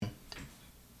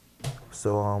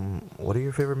So, what are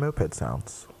your favorite moped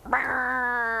sounds? Fuck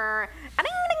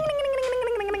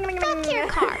your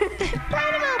car.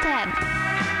 Ride a moped.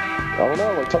 I don't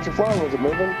know, like touch a flower, was it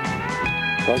moving?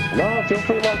 Like, no, I feel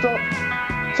pretty locked up.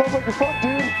 Sounds like you're fucked,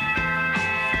 dude.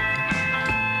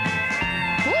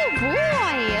 Oh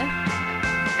boy.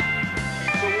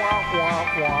 Womp womp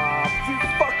womp. You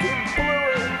fucking blew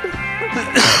it.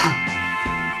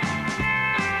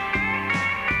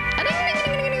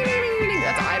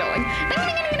 That's idling.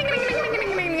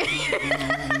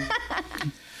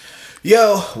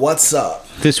 Yo, what's up?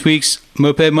 This week's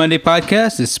Moped Monday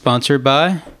podcast is sponsored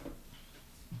by...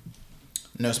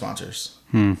 No sponsors.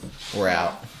 We're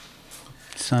out.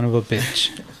 Son of a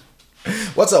bitch.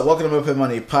 What's up? Welcome to Moped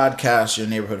Monday podcast, your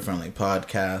neighborhood-friendly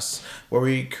podcast, where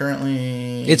we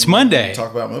currently... It's Monday. Talk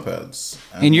about mopeds.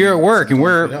 And you're at work, and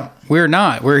sometimes we're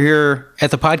not. We're here at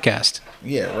the podcast.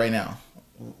 Yeah, right now.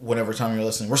 Whatever time you're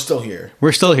listening. We're still here.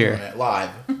 We're still Doing here. it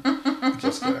live.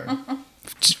 Just kidding.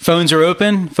 Phones are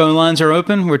open. Phone lines are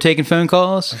open. We're taking phone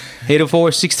calls.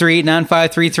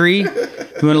 804-638-9533.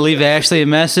 If you want to leave Ashley a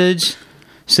message,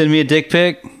 send me a dick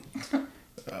pic.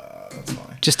 That's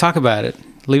funny. Just talk about it.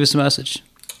 Leave us a message.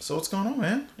 So what's going on,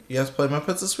 man? You guys play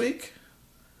mopeds this week?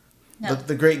 No.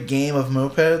 The great game of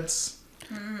mopeds?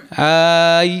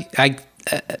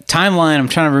 Timeline, I'm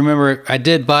trying to remember. I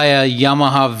did buy a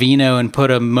Yamaha Vino and put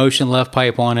a motion left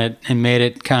pipe on it and made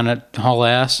it kind of haul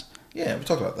ass. Yeah, we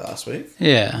talked about that last week.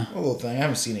 Yeah. A little thing. I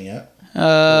haven't seen it yet.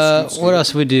 What else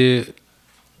did we do?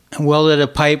 Welded a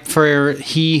pipe for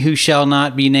He Who Shall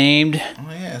Not Be Named. Oh,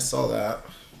 yeah, I saw that.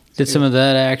 Did some of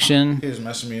that action. He was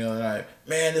messaging me the other night.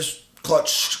 Man, this clutch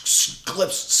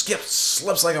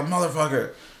slips like a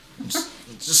motherfucker.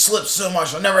 Just slips so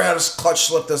much. I never had a clutch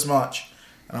slip this much.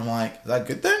 And I'm like, is that a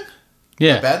good thing?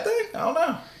 Yeah. A bad thing? I don't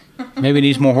know. Maybe it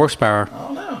needs more horsepower. I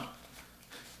don't know.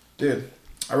 Dude,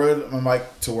 I rode my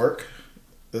bike to work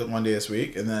one day this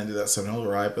week, and then I did that 7 Hills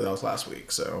ride, but that was last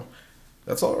week, so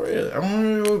that's all right. I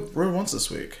only rode once this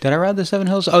week. Did I ride the 7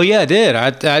 Hills? Oh, yeah, I did.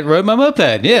 I rode my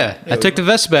moped. Yeah. I took the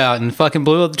Vespa out and fucking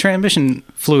blew up the transmission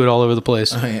fluid all over the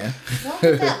place. Oh, yeah. What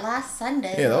was that last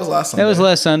Sunday? Yeah, that was last Sunday. That was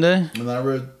last Sunday. And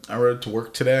then I rode to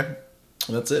work today.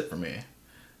 And that's it for me.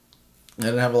 I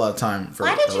didn't have a lot of time for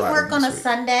Why did you riding work on this a week.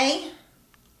 Sunday?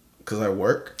 Because I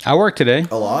work I worked today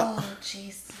a lot. Oh,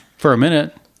 jeez. for a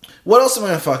minute. What else am I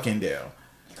going to fucking do?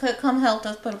 Could come help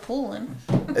us put a pool in.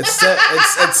 It's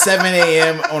at 7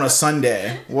 a.m. on a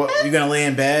Sunday. What, you going to lay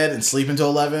in bed and sleep until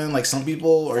 11 like some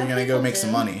people? Or are you going to go make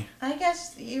some money? I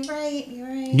guess you're right. You're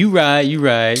right. You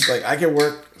ride. Like, I could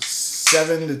work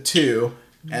 7 to 2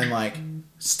 and, like,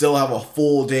 still have a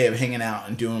full day of hanging out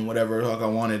and doing whatever the fuck I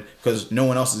wanted because no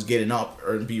one else is getting up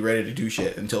or be ready to do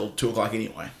shit until 2 o'clock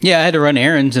anyway. Yeah, I had to run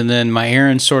errands, and then my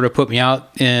errands sort of put me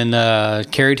out in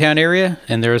Carytown area,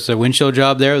 and there was a windshield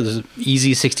job there. It was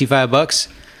easy $65.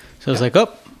 So I was like,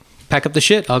 oh, pack up the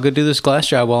shit. I'll go do this glass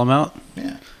job while I'm out.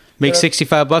 Yeah. Make Yeah.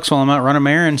 $65 while I'm out running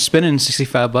my errands, spending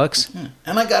 $65. Yeah.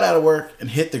 And I got out of work and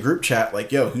hit the group chat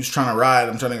like, yo, who's trying to ride?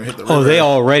 I'm trying to go hit the river. Oh, they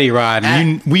already ride.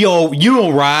 You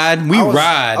don't ride. We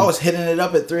ride. I was hitting it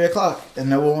up at 3 o'clock and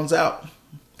no one's out.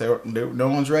 No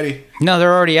one's ready. No,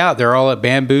 they're already out. They're all at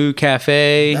Bamboo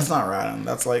Cafe. That's not riding.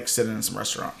 That's like sitting in some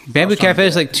restaurant. Bamboo Cafe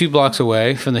is like 2 blocks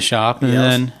away from the shop, and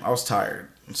then I was tired.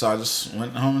 So I just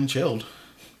went home and chilled.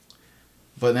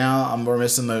 But now we're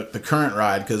missing the current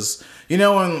ride because, you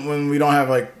know, when we don't have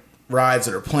like rides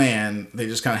that are planned, they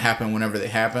just kind of happen whenever they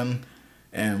happen.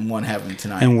 And one happened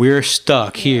tonight. and we're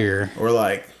stuck here. They're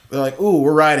like, ooh,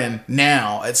 we're riding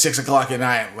now at 6 o'clock at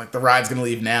night. Like the ride's gonna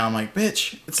leave now. I'm like,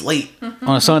 bitch, it's late.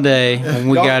 On a Sunday when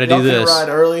we Y'all- got to y'all do couldn't this. Ride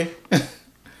early.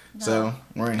 So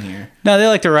we're in here, No, they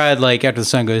like to ride like after the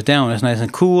sun goes down when it's nice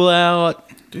and cool out.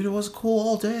 dude. It was cool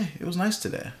all day. It was nice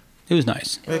today. It was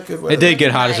nice We had good It weather. did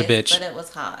get hot as a bitch. But it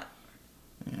was hot.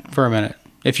 for a minute.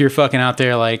 If you're fucking out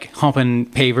there like humping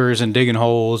pavers and digging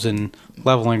holes and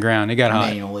leveling ground, it got hot.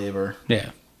 Manual labor. Yeah.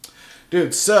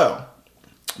 Dude, so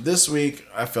this week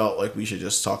I felt like we should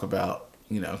just talk about,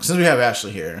 you know, since we have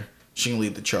Ashley here, she can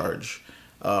lead the charge.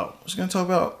 We're just going to talk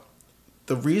about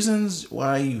the reasons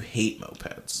why you hate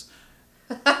mopeds.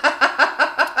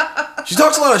 She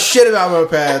talks a lot of shit about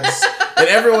mopeds, and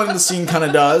everyone in the scene kind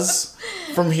of does.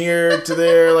 From here to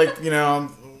there, like, you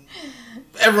know,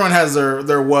 everyone has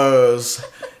their woes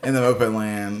in the moped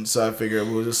land. So I figured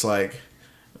we'll just like,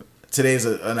 today's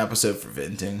an episode for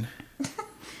venting.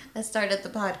 I started the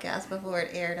podcast before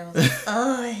it aired. I was like,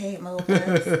 oh, I hate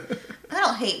mopeds. I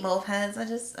don't hate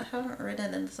mopeds. I haven't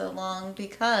ridden in so long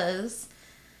because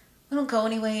I don't go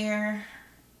anywhere.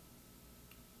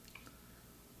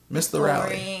 Miss the Boring.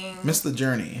 rally. Miss the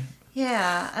journey.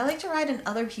 Yeah, I like to ride in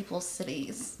other people's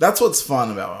cities. That's what's fun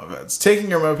about mopeds. Taking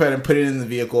your moped and putting it in the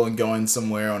vehicle and going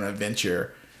somewhere on an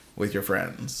adventure with your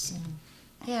friends.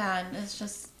 Yeah, and it's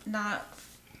just not.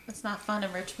 It's not fun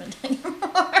in Richmond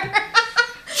anymore.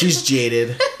 She's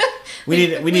jaded. We need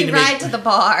to ride make to the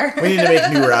bar. we need to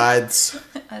make new rides.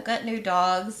 I've got new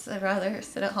dogs. I'd rather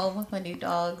sit at home with my new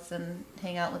dogs and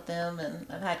hang out with them. And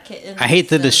I've had kittens. I hate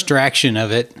the and- distraction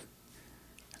of it.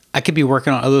 I could be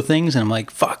working on other things, and I'm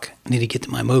like, fuck, I need to get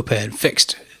my moped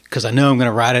fixed because I know I'm going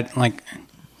to ride it like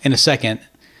in a second.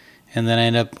 And then I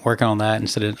end up working on that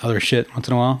instead of other shit once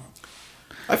in a while.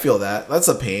 I feel that. That's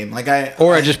a pain. Like I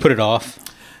just put it off.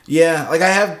 Yeah, like I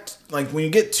have, like when you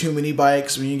get too many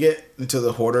bikes, when you get into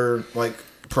the hoarder, like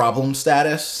problem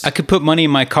status. I could put money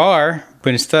in my car,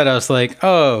 but instead I was like,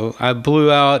 oh, I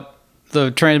blew out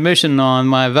the transmission on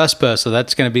my Vespa, so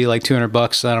that's going to be like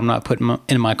 $200 that I'm not putting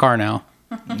in my car now.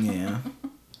 Yeah.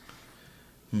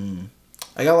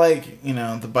 I got like,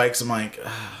 the bikes, I'm like,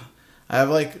 I have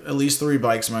like at least 3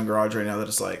 bikes in my garage right now that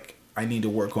it's like, I need to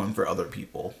work on for other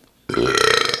people.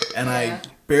 And I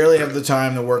barely have the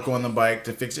time to work on the bike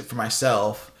to fix it for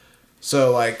myself.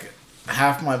 So like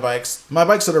half my bikes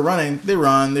that are running, they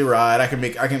ride. I can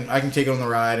take it on the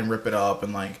ride and rip it up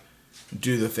and like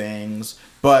do the things,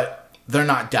 but they're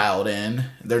not dialed in.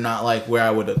 They're not like where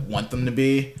I would want them to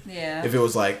be. Yeah. If it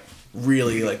was like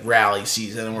really like rally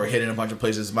season and we're hitting a bunch of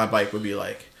places, my bike would be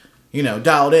like,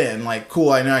 dialed in, like cool.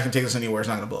 I know I can take this anywhere. It's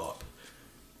not gonna blow up.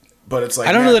 But it's like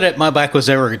I don't know that my bike was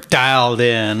ever dialed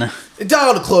in. it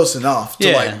dialed close enough to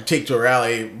Yeah. like take to a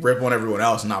rally, rip on everyone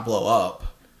else, and not blow up.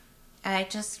 I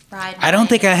just ride. I don't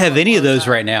think I have any of those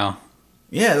right now.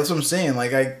 Yeah, that's what I'm saying.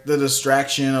 Like the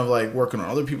distraction of like working on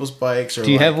other people's bikes, or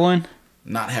Do you like, have one?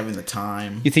 not having the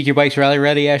time. You think your bike's rally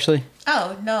ready, Ashley?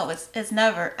 Oh no, it's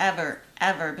never ever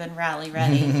been rally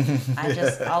ready. I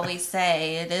just always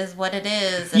say it is what it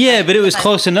is. Yeah, but it was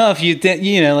close enough.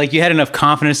 Like you had enough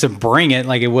confidence to bring it,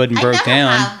 like it wouldn't broke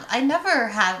down. I'm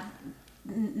never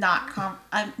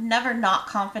not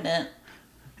confident.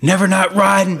 Never not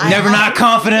riding, never not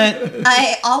confident.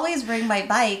 I always bring my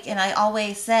bike, and I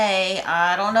always say,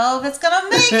 I don't know if it's gonna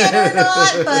make it or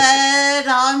not, but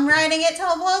I'm riding it till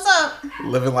it blows up.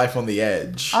 Living life on the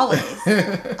edge. Always.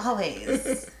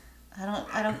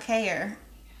 I don't care.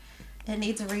 It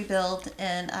needs a rebuild,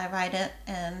 and I ride it,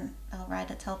 and I'll ride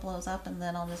it till it blows up, and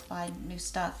then I'll just buy new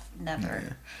stuff.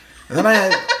 Never. And then I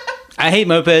had I hate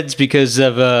mopeds because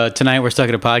of tonight we're stuck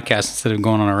at a podcast instead of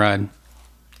going on a ride.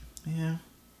 yeah,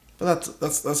 but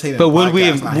that's hating. But on would we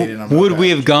podcasts, not hating on have would we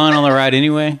mopeds. have gone on the ride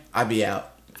anyway? I'd be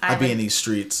out. I'd be in these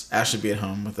streets. Ash should be at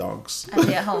home with dogs. I'd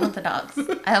be at home with the dogs.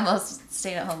 I almost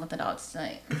stayed at home with the dogs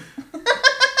tonight.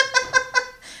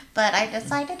 But I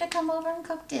decided to come over and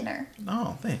cook dinner.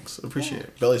 Oh, thanks. Appreciate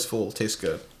it. Belly's full. Tastes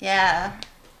good. Yeah.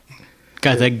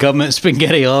 Got that government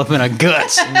spaghetti all up in our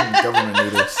guts. Government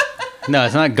noodles. No,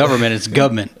 it's not government, it's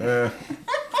government.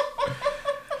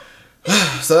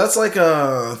 So that's like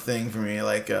a thing for me.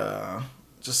 Like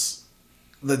just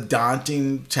the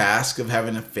daunting task of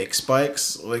having to fix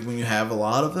bikes. Like when you have a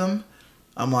lot of them,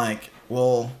 I'm like,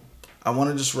 well, I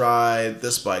want to just ride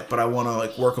this bike, but I want to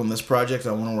like work on this project.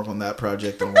 I want to work on that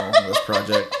project. I want to work on this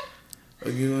project.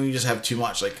 Like, you just have too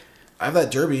much. Like I have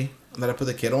that Derby that I put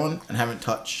the kid on and haven't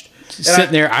touched.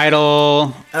 Sitting there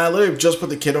idle. And I literally just put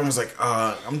the kid on. I was like,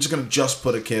 I'm just going to just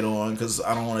put a kid on because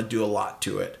I don't want to do a lot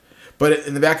to it. But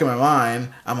in the back of my mind,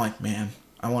 I'm like, man,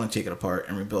 I want to take it apart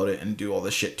and rebuild it and do all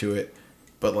this shit to it.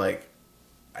 But like,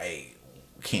 I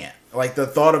can't. Like the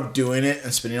thought of doing it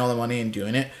and spending all the money and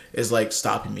doing it is like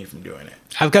stopping me from doing it.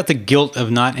 I've got the guilt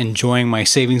of not enjoying my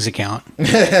savings account.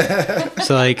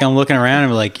 So like I'm looking around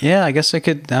and I'm like, yeah, I guess I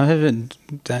could. I haven't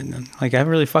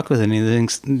really fucked with any of the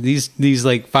things. These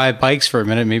like 5 bikes for a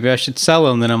minute. Maybe I should sell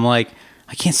them. Then I'm like,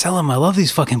 I can't sell them. I love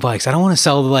these fucking bikes. I don't want to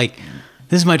sell like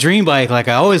this is my dream bike. Like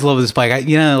I always love this bike.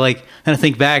 And I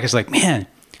think back, it's like, man,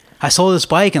 I sold this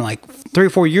bike and like 3 or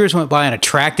 4 years went by and I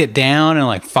tracked it down and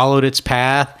like followed its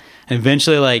path and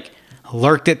eventually like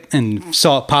lurked it and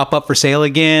saw it pop up for sale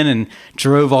again and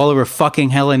drove all over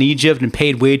fucking hell in Egypt and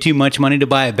paid way too much money to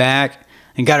buy it back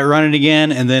and got it running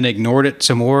again and then ignored it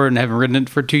some more and haven't ridden it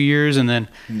for 2 years and then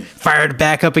fired it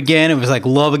back up again. It was like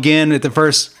love again at the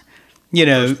first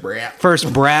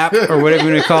brap or whatever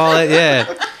you want to call it. Yeah.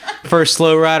 First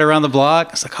slow ride around the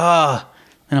block. It's like,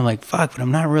 and I'm like, fuck, but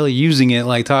I'm not really using it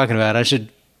like talking about. I should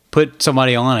put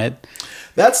somebody on it.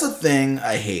 That's the thing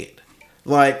I hate.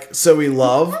 Like, so we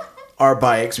love our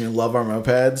bikes, we love our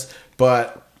mopeds,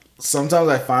 but sometimes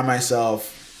I find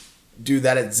myself do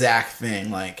that exact thing.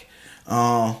 Like,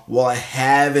 well, I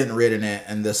haven't ridden it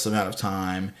in this amount of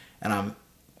time, and I'm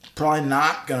probably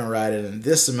not gonna ride it in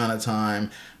this amount of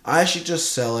time. I should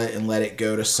just sell it and let it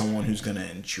go to someone who's gonna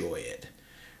enjoy it.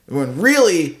 When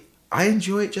really, I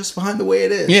enjoy it just fine the way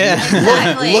it is. Yeah.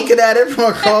 Exactly. Looking at it from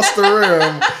across the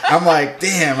room, I'm like,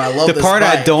 damn, I love The this part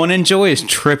I bike. don't enjoy is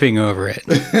tripping over it.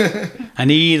 I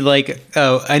need like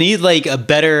a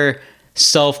better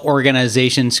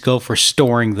self-organization skill for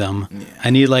storing them. Yeah. I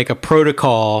need like a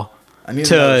protocol I need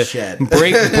another to shed.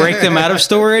 break them out of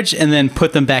storage and then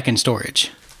put them back in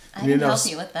storage. I I need can enough-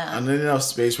 help you with I that. need enough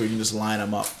space where you can just line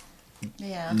them up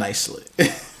Yeah. nicely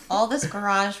All this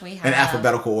garage we have. in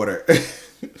alphabetical order.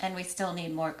 And we still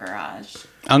need more garage.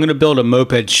 I'm gonna build a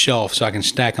moped shelf so I can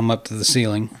stack them up to the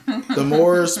ceiling. The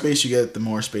more space you get, the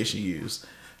more space you use.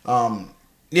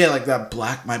 Yeah, like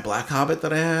my black Hobbit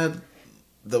that I had,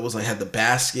 that was like had the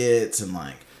baskets and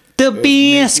like The it was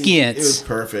minty. It was baskets.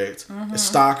 perfect. A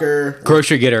stalker.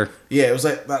 Grocery getter. Yeah, it was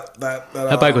like that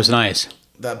That bike was nice.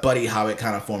 that Buddy Hobbit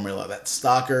kind of formula. That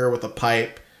stalker with a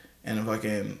pipe and a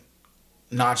fucking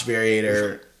notch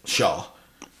variator shaw.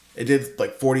 It did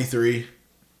like 43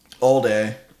 all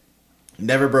day.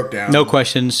 Never broke down. No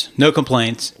questions, no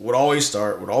complaints. Would always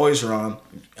start, would always run,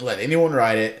 and let anyone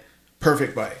ride it.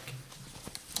 Perfect bike.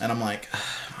 And I'm like,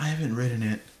 I haven't ridden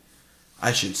it.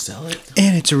 I should sell it.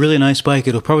 And it's a really nice bike.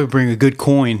 It'll probably bring a good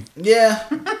coin. Yeah,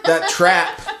 that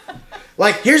trap.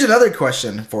 Like, here's another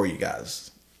question for you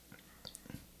guys.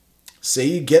 Say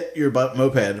you get your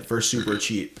moped for super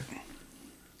cheap.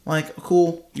 Like,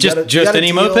 cool. You Just you a any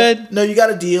deal. moped? No, you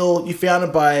got a deal. You found a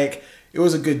bike. It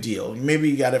was a good deal. Maybe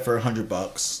you got it for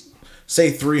 $100. Say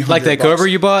 300. Like that Cobra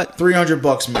you bought?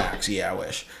 $300 max. Yeah, I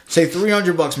wish. Say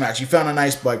 $300 max. You found a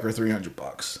nice bike for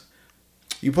 $300.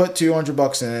 You put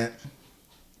 $200 in it.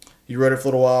 You rode it for a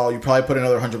little while. You probably put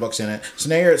another $100 in it. So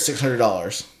now you're at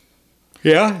 $600.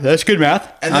 Yeah, that's good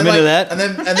math. And I'm then into like,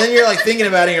 that. And then you're like thinking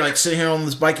about it. You're like sitting here on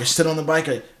this bike. You're sitting on the bike.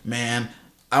 Like, man,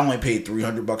 I only paid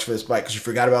 $300 for this bike because you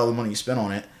forgot about all the money you spent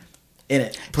on it.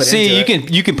 See,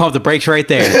 you can pump the brakes right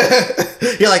there.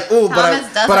 You're like, ooh, but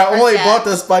Thomas doesn't I only forget. bought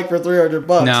this bike for $300.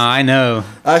 No, I know.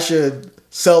 I should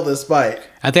sell this bike.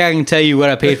 I think I can tell you what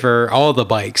I paid for all the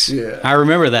bikes. Yeah. I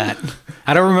remember that.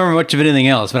 I don't remember much of anything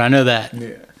else, but I know that. Yeah.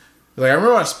 Like, I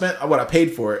remember what I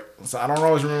paid for it. So I don't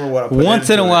always remember what I put Once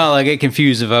in into a it. while, I get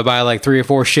confused. If I buy like 3 or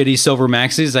 4 shitty silver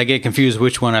maxis, I get confused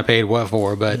which one I paid what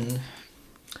for. But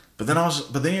But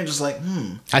then you're just like,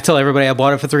 I tell everybody I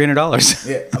bought it for $300.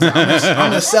 yeah, I'm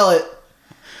gonna sell it,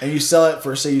 and you sell it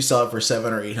for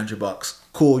 $700 or $800.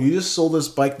 Cool, you just sold this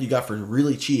bike you got for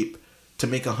really cheap to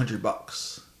make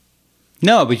 $100.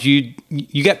 No, but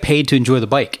you got paid to enjoy the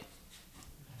bike.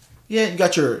 Yeah, you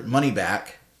got your money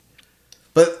back,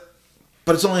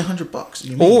 but it's only $100.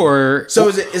 You mean- Or So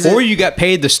is it- or you got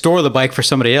paid to store the bike for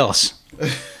somebody else.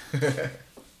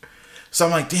 So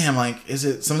I'm like, damn, like, is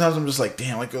it? Sometimes I'm just like,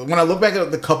 damn, like when I look back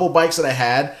at the couple bikes that I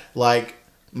had, like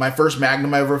my first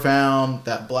Magnum I ever found,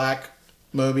 that black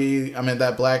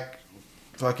that black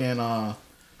fucking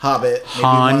Hobbit, maybe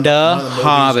Honda one of the Mobis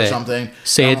Hobbit. or something.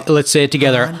 Say it. Let's say it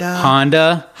together.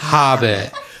 Honda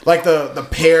Hobbit. Like the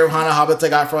pair of Honda Hobbits I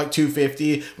got for like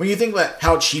 $250. When you think about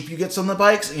how cheap you get some of the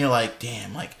bikes, and you're like,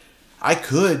 damn, like I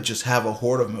could just have a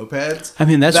horde of mopeds. I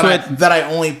mean, that's that I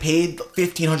only paid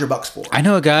 $1,500 for. I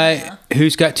know a guy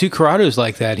who's got 2 Corrados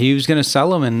like that. He was going to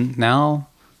sell them, and now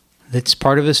it's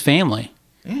part of his family.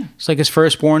 Yeah. It's like his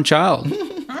firstborn child.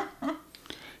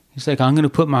 He's like, I'm going to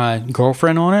put my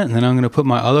girlfriend on it, and then I'm going to put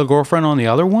my other girlfriend on the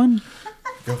other one,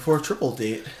 Go for a triple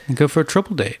date. and go for a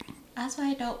triple date. That's why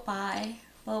I don't buy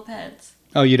mopeds.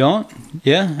 Oh, you don't?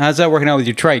 Yeah? How's that working out with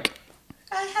your trike?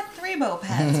 I have 3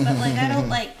 mopeds, but like I don't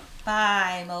like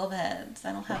buy mopeds.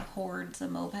 I don't have hordes of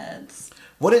mopeds.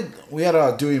 We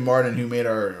had Dewey Martin who made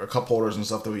our cup holders and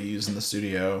stuff that we use in the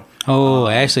studio. Oh,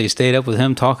 I actually stayed up with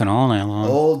him talking all night long.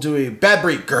 Old Dewey, bad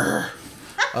breed, grr.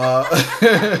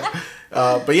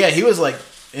 But yeah, he was like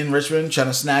in Richmond trying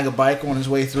to snag a bike on his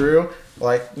way through.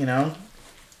 Like, you know,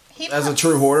 He as a bought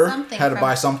true hoarder, something had to from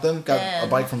buy something. Got Ben. a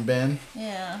bike from Ben.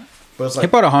 Yeah. But it's He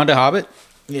like, bought a Honda Hobbit.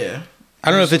 yeah. I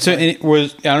don't know if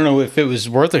I don't know if it was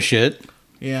worth a shit.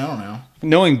 Yeah, I don't know.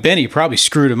 Knowing Benny probably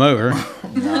screwed him over.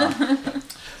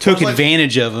 Took Well, like-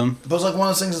 advantage of him. But it's like one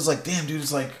of those things that's like, damn, dude,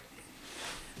 it's like,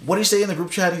 what do you say in the group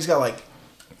chat? He's got like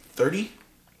 30?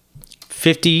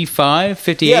 55,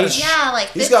 58. Yeah, like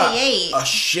He's got 58. a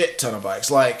shit ton of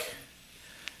bikes. Like,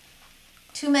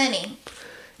 Too many.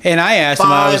 And I asked him,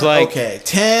 I was like, okay,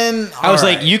 10. I was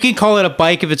like, alright. you can call it a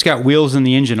bike if it's got wheels and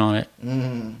the engine on it.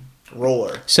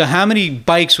 Roller. So how many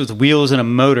bikes with wheels and a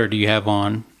motor do you have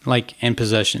on, like, in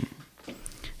possession?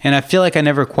 And I feel like I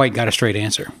never quite got a straight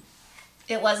answer.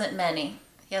 It wasn't many.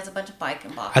 He has a bunch of bike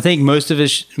and boxes. I think most of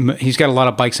his, he's got a lot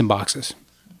of bikes and boxes.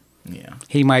 Yeah.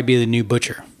 He might be the new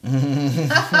Butcher.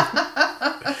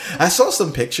 I saw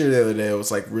some picture the other day. It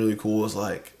was like really cool. It was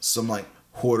like some like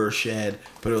hoarder shed,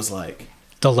 but it was like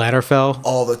The ladder fell.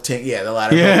 all the tank. Yeah, the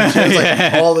ladder. Yeah, It was like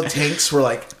yeah. all the tanks were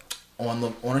like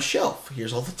on a shelf.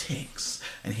 Here's all the tanks,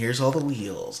 and here's all the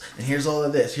wheels, and here's all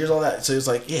of this, here's all that. So it's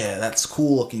like, yeah, that's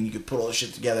cool looking. You could put all this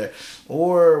shit together.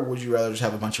 Or would you rather just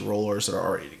have a bunch of rollers that are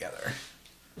already together?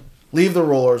 Leave the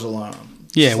rollers alone.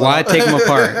 Yeah, why take them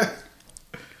apart?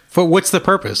 For what's the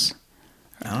purpose?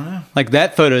 I don't know. Like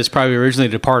that photo is probably originally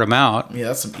to part them out. Yeah,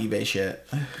 that's some eBay shit.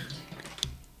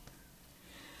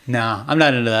 Nah, I'm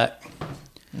not into that.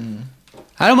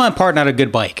 I don't mind parting out a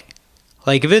good bike.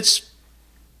 Like if it's,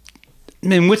 I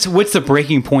mean, what's the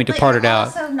breaking point to But part you're it out?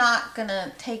 also not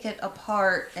gonna take it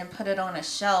apart and put it on a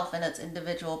shelf in its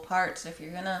individual parts. If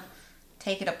you're gonna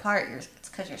take it apart, it's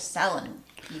because you're selling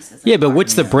pieces. Yeah, but apart.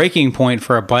 what's the breaking point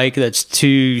for a bike that's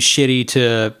too shitty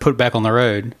to put back on the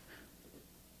road?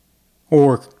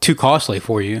 Or too costly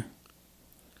for you?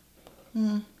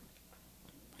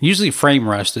 Usually frame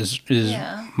rust is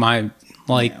Yeah. my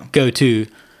go-to.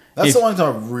 That's If- the one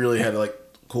time I really had to like,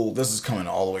 cool, this is coming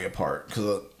all the way apart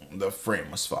because the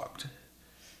frame was fucked.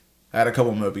 I had a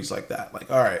couple Mobies like that. Like,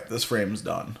 all right, this frame's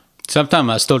done. Sometimes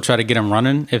I still try to get them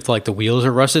running if like the wheels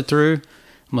are rusted through.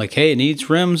 I'm like, hey, it needs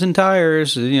rims and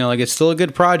tires. You know, like it's still a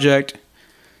good project.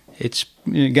 It's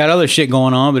got other shit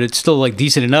going on, but it's still like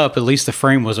decent enough. At least the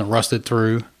frame wasn't rusted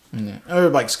through. Yeah. Every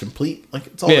bike's complete. Like,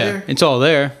 it's all Yeah, there. it's all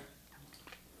there.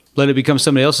 Let it become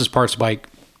somebody else's parts bike.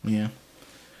 Yeah.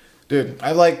 Dude,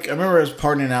 I remember I was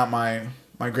parting out my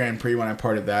Grand Prix when I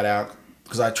parted that out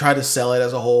because I tried to sell it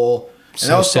as a whole. And So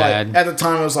that was sad. Like, at the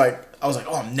time, I was like,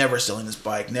 oh, I'm never selling this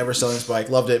bike.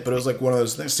 Loved it. But it was like one of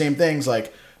those same things.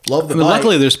 Like, love the But bike.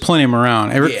 luckily, there's plenty of them around.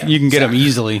 Yeah, You can get them exactly.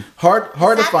 easily. Hard Is to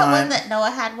that the find. one that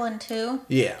Noah had one too?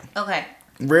 Yeah. Okay.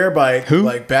 Rare bike. Who?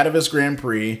 Like Batavis Grand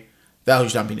Prix. That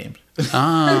should not be named.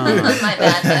 Ah, My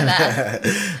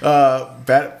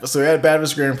bad. So we had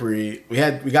Batavis Grand Prix.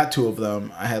 We got two of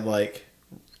them. I had like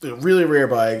really rare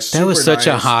bikes. that was super such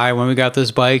a nice. high when we got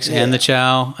those bikes and Yeah. the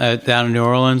chow down in New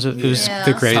Orleans. It was Yeah.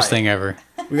 the greatest Tight. thing ever.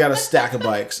 We got a stack of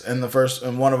bikes, and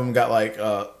one of them got like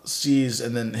seized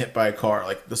and then hit by a car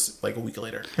like a week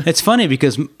later. It's funny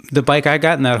because the bike I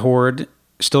got in that horde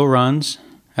still runs.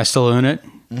 I still own it.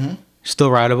 Mm-hmm.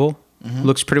 Still rideable.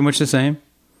 Looks pretty much the same.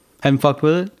 Haven't fucked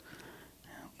with it.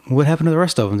 What happened to the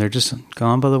rest of them? They're just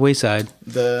gone by the wayside.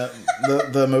 The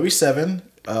Mobi 7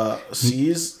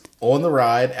 seized on the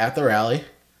ride at the rally.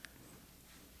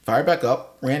 Fired back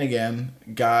up, ran again,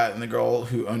 and the girl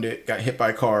who owned it got hit by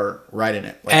a car right in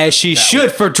it. Like, As she that should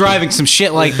way. for driving some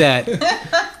shit like that.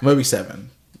 Mobi 7.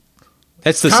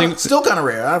 That's the Still kind of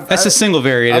rare. That's the single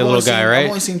variated little guy, I've right?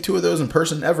 only seen two of those in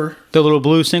person ever. The little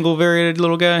blue single variated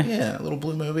little guy. Yeah, little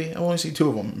blue Mobi. I've only seen two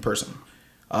of them in person.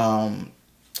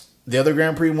 The other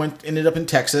Grand Prix ended up in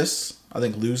Texas. I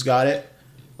think Lou's got it.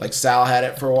 Like Sal had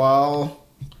it for a while.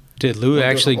 Did Lou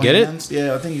actually get it?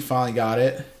 Yeah, I think he finally got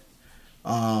it.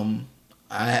 I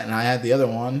had the other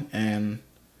one, and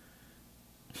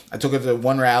I took it to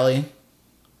one rally.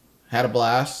 Had a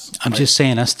blast. I'm just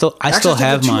saying, I still Actually,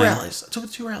 have mine. I took it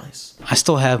to two rallies. I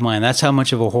still have mine. That's how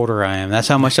much of a hoarder I am. That's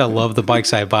how much I love the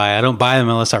bikes I buy. I don't buy them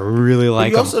unless I really But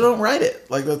like you them. also don't ride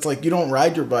it. Like that's like you don't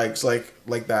ride your bikes like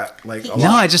that. Like a No,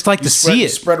 lot. I just like You to spread, see you it.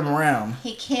 Spread them around.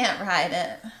 He can't ride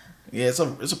it. Yeah, it's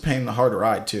a pain, hard to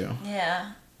ride too.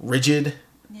 Yeah. Rigid,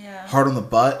 Yeah. hard on the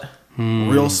butt,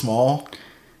 real small.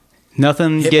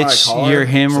 Nothing Hit by a gets car, your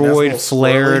so that's a hemorrhoid little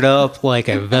flared squirrely. up like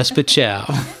a Vespa Chow.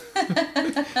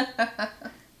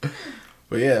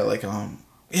 But yeah, like I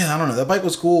don't know. That bike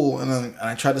was cool, and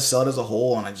I tried to sell it as a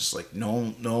whole, and I just like no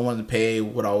one wanted to pay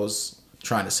what I was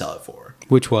trying to sell it for.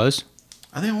 Which was?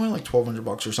 I think I went like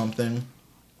 $1,200 or something.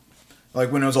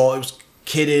 Like when it was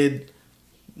kitted,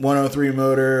 103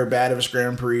 motor, Batavis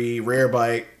Grand Prix, rare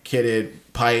bike, kitted,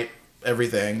 pipe,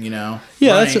 everything. You know.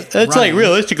 Yeah, Running- that's like running.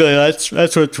 realistically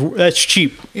that's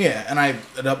cheap. Yeah, and I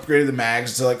had upgraded the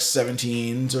mags to like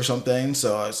 17s or something.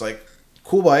 So I was like,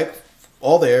 cool bike,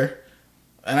 all there.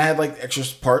 And I had like extra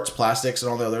parts, plastics,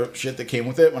 and all the other shit that came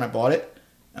with it when I bought it.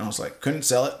 And I was like, couldn't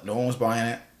sell it. No one was buying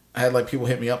it. I had like people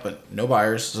hit me up, but no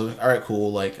buyers. So all right,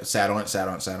 cool. Like I sat on it.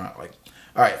 Like,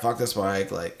 all right, fuck this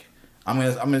bike. Like I'm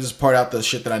gonna just part out the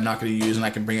shit that I'm not gonna use, and I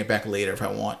can bring it back later if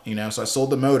I want. You know. So I sold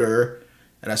the motor,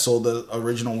 and I sold the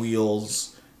original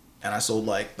wheels, and I sold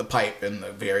like the pipe and the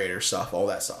variator stuff, all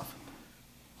that stuff.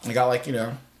 I got like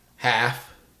half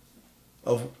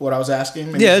of what I was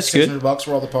asking. Maybe Yeah, that's good. $600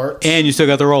 for all the parts. And you still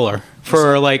got the roller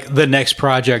for like the next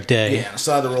project day. Yeah, I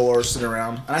still had the roller sitting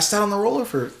around. And I sat on the roller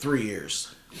for 3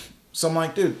 years. So I'm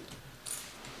like, dude,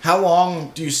 How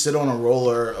long do you sit on a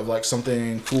roller of like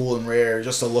something cool and rare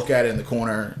just to look at it in the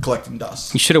corner collecting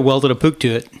dust? You should have welded a pook to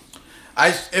it. I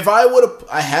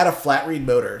had a flat reed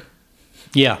motor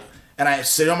Yeah. and I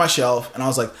sit on my shelf and I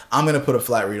was like, I'm gonna put a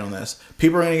flat reed on this.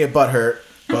 People are gonna get butthurt,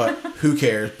 but who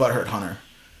cares? Butthurt Hunter.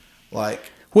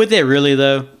 Like, Would they really,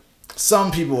 though?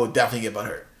 some people would definitely get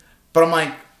butthurt. But I'm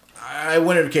like, I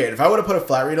wouldn't have cared. If I would have put a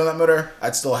flat reed on that motor,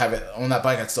 I'd still have it on that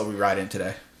bike. I'd still be riding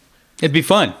today. It'd be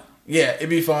fun. Yeah, it'd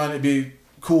be fun. It'd be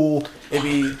cool.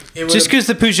 Just because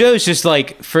the Peugeot is just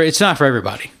like, it's not for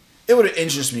everybody. It would have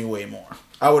interested me way more.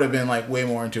 I would have been like way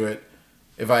more into it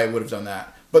if I would have done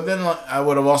that. But then like, I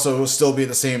would have also still be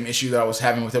the same issue that I was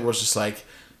having with it, where it's just like,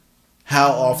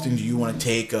 how often do you want to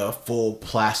take a full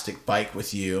plastic bike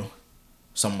with you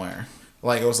somewhere?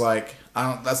 Like, it was like,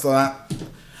 I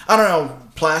don't know,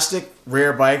 plastic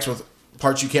rare bikes with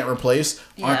parts you can't replace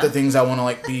aren't Yeah. the things I want to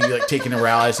like be like taking to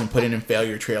rallies and putting in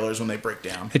failure trailers when they break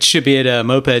down. It should be at a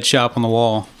moped shop on the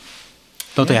wall.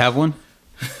 Don't they have one?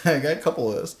 I got a couple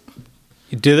of those.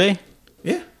 Do they?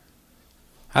 Yeah.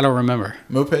 I don't remember.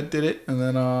 Moped did it, and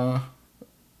then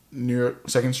New York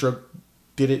Second Stroke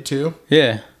did it too.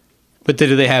 Yeah. But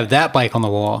do they have that bike on the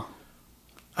wall?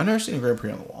 I've never seen a Grand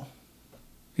Prix on the wall.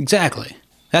 Exactly.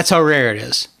 That's how rare it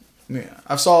is. Yeah,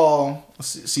 I saw a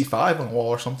C5 on the wall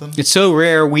or something. It's so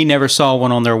rare we never saw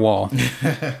one on their wall.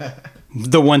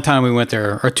 The one time we went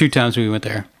there, or 2 times we went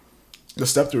there. The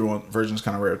step-through one version's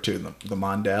kind of rare too. The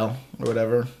Mondale or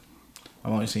whatever.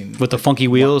 I've only seen With the funky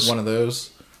wheels. One of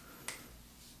those.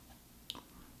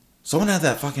 Someone had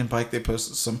that fucking bike. They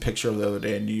posted some picture of the other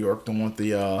day in New York. The one with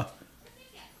the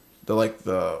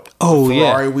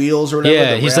Ferrari wheels or whatever.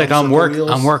 Yeah, the he's like, round circle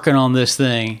wheels. I'm working on this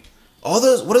thing. All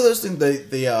those. What are those things?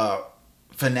 The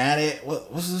Fanatic.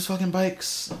 What's those fucking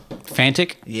bikes?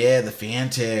 Fantic? Yeah, the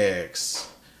Fantics.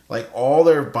 Like, all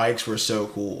their bikes were so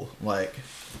cool. Like,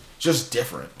 just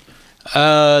different.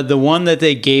 The one that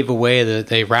they gave away that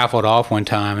they raffled off one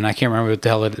time, and I can't remember what the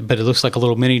hell but it looks like a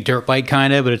little mini dirt bike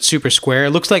kind of, but it's super square. It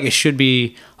looks like it should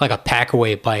be like a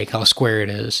pack-away bike, how square it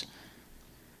is.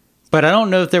 But I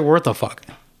don't know if they're worth a fuck.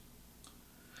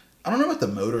 I don't know about the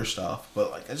motor stuff,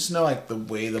 but like I just know like the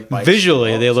way the bikes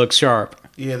Visually, they look sharp.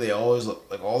 Yeah, they always look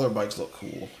like all their bikes look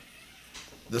cool.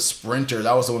 The Sprinter,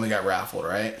 that was the one that got raffled,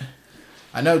 right?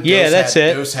 I know. That's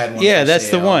it. Dose had one. Yeah, for that's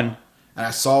the sale, one. And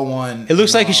I saw one. It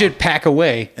looks like it should pack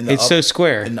away. It's so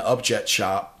square. In the Upjet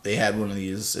shop, they had one of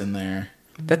these in there.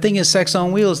 That thing is sex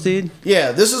on wheels, dude.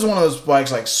 Yeah, this is one of those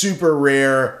bikes like super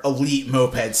rare, elite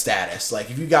moped status. Like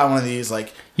if you got one of these,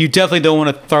 like You definitely don't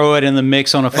want to throw it in the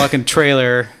mix on a fucking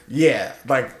trailer. yeah,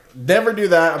 like never do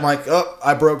that. I'm like, oh,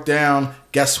 I broke down.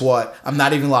 Guess what? I'm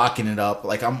not even locking it up.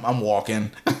 Like I'm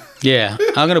walking. Yeah,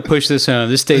 I'm going to push this home.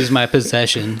 This stays my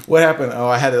possession. What happened? Oh,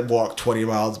 I had to walk 20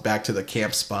 miles back to the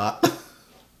camp spot.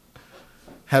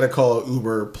 Had to call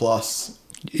Uber Plus.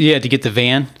 Yeah, to get the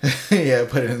van. Yeah,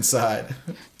 put it inside.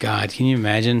 God, can you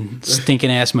imagine stinking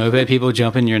ass moped people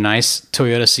jumping your nice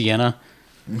Toyota Sienna?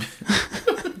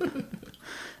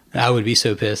 I would be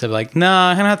so pissed. I'd be like, nah,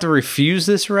 I'm going to have to refuse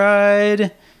this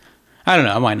ride. I don't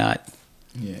know. I might not.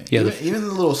 Yeah, Yeah, even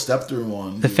the little step-through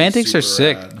one. The Fantics are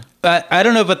sick. I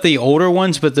don't know about the older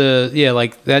ones, but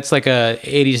like that's like a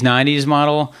 80s, 90s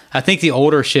model. I think the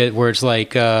older shit where it's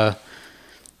like sort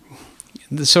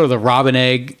of the Robin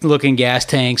Egg looking gas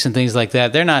tanks and things like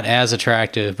that, they're not as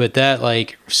attractive, but that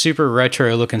like super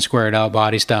retro looking squared out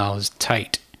body style is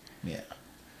tight. Yeah.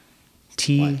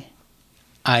 T-I-T-E.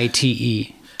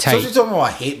 So Tight. you're talking about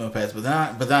I hate mopeds, but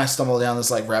then I stumbled down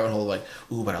this like rabbit hole, like,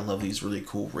 ooh, but I love these really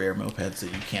cool rare mopeds that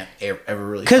you can't ever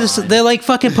really. Because find. they're like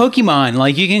fucking Pokemon.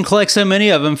 Like you can collect so many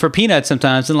of them for peanuts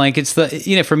sometimes, and like it's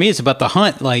for me it's about the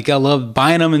hunt. Like I love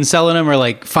buying them and selling them, or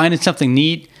like finding something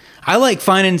neat. I like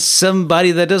finding somebody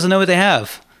that doesn't know what they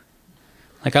have.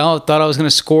 Like I thought I was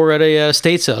gonna score at a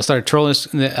estate sale. I started trolling.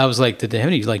 I was like, did they have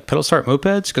any like pedal start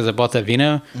mopeds? Because I bought that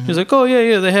Vino. He was like, oh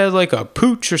yeah, they had like a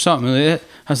Pooch or something. I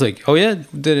was like, oh yeah,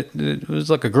 did it was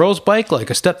like a girl's bike,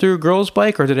 like a step through girl's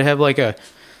bike, or did it have like a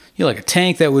like a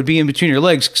tank that would be in between your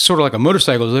legs, sort of like a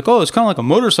motorcycle? He's like, oh, it's kind of like a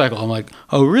motorcycle. I'm like,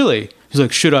 oh really? He's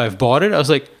like, should I have bought it? I was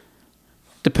like,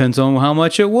 depends on how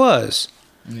much it was.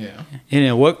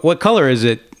 Yeah. What color is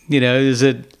it? Is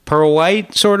it pearl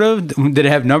white, sort of? Did it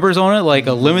have numbers on it, like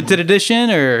a limited edition,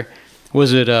 or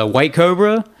was it a white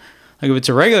Cobra? Like if it's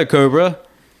a regular Cobra,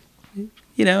 I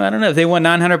don't know. If they want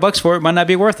 $900 for it, might not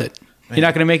be worth it. You're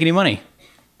not going to make any money.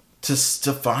 To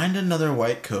find another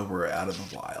white Cobra out of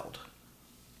the wild.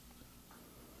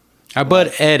 Our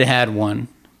bud Ed had one.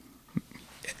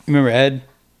 Remember Ed?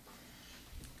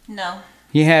 No.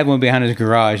 He had one behind his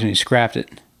garage and he scrapped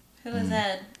it. Who was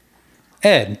Ed?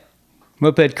 Ed.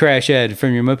 Moped crash, Ed,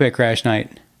 from your moped crash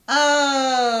night.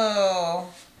 Oh.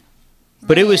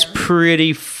 But it was Man.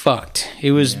 pretty fucked.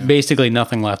 It was basically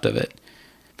nothing left of it.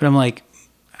 But I'm like,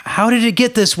 how did it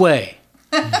get this way?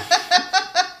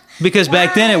 Because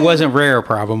back then it wasn't rare,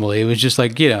 probably. It was just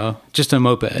like, just a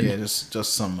moped. Yeah, just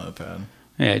some moped.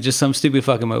 Yeah, just some stupid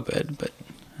fucking moped. But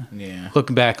Yeah.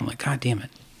 looking back, I'm like, God damn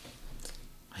it.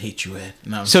 I hate you, Ed.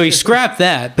 No, I'm So he just- scrapped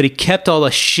that, but he kept all the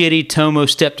shitty Tomo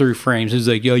step-through frames. He was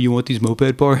like, yo, you want these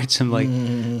moped parts? I'm like,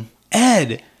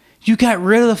 Ed, you got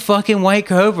rid of the fucking White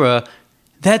Cobra.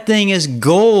 That thing is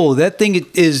gold. That thing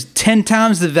is 10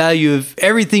 times the value of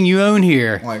everything you own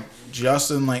here. like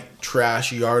just in like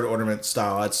trash yard ornament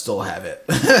style, I'd still have it.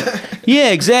 Yeah,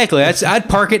 exactly. I'd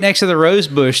park it next to the rose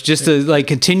bush just to like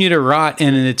continue to rot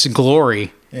in its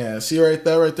glory. Yeah, see right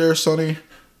there, Sonny.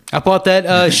 I bought that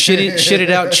shitted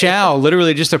out Chow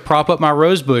literally just to prop up my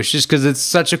rose bush just because it's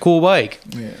such a cool bike.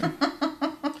 Yeah.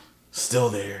 Still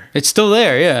there. It's still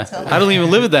there, yeah. I don't even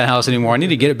live at that house anymore. I need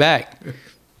to get it back.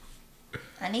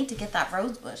 I need to get that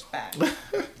rose bush back.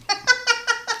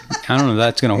 I don't know if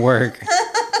that's going to work.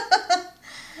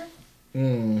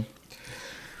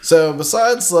 So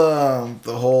besides the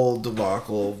whole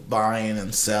debacle of buying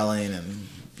and selling and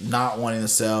not wanting to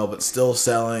sell but still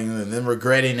selling and then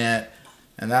regretting it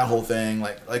and that whole thing,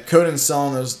 like Conan's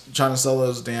trying to sell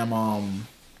those damn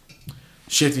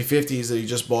Shifty 50s that he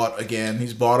just bought again.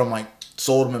 He's bought them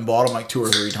sold them and bought them 2 or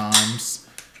 3 times.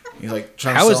 He's like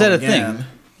trying to How sell is that a them again. thing?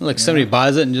 Like somebody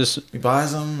buys it and just... He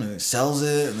buys them and he sells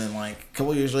it, and then a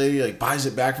couple years later he buys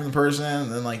it back from the person,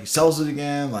 and then he sells it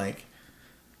again,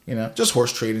 just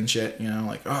horse trading shit.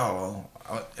 Oh,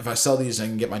 well, if I sell these, I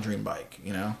can get my dream bike.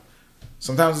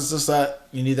 Sometimes it's just that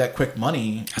you need that quick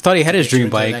money. I thought he had his to get you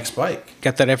dream into the bike. next bike.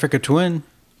 Got that Africa Twin.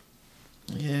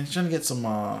 Yeah, he's trying to get some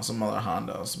other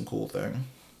Honda, some cool thing,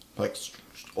 like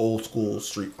old school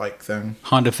street bike thing.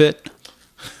 Honda Fit.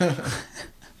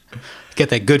 Get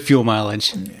that good fuel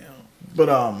mileage. Yeah,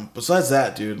 but besides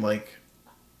that, dude,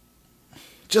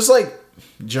 just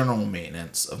general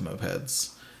maintenance of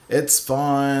mopeds, it's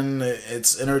fun,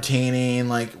 it's entertaining.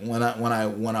 When I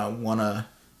wanna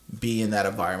be in that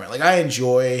environment, I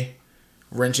enjoy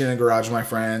wrenching in the garage with my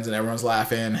friends and everyone's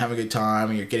laughing, having a good time,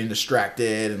 and you're getting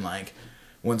distracted, and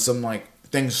when some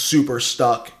thing's super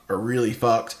stuck or really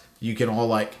fucked, you can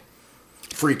all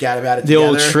freak out about it The together.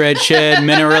 old shred shed,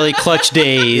 Minarelli clutch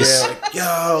days.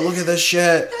 Yeah, yo, look at this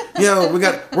shit. Yo,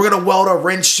 we're gonna weld a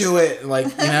wrench to it.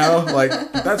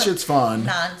 That shit's fun.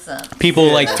 Nonsense.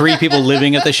 People, 3 people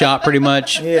living at the shop pretty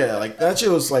much. Yeah, that shit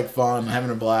was fun, having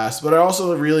a blast. But I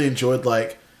also really enjoyed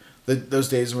those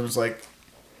days when it's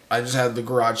I just had the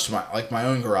garage to my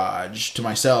own garage to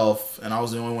myself, and I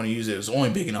was the only one to use it. It was only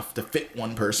big enough to fit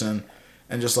one person,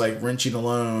 and just wrenching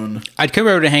alone. I'd come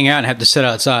over to hang out and have to sit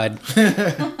outside.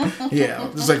 Yeah,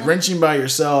 just wrenching by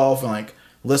yourself and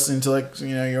listening to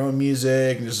your own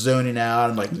music and just zoning out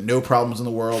and no problems in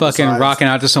the world. Fucking besides- rocking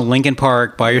out to some Lincoln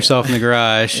Park by yourself in the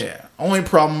garage. Yeah, only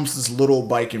problems this little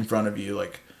bike in front of you.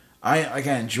 I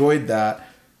enjoyed that,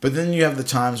 but then you have the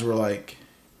times where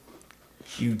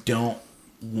you don't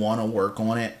want to work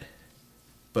on it,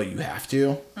 but you have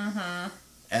to. Mm-hmm.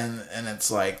 And it's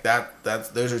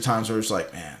those are times where it's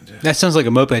man, dude, That sounds like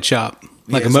a moped shop.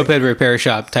 Like Yeah, a it's moped repair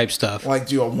shop type stuff.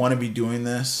 do I want to be doing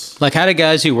this? How do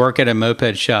guys who work at a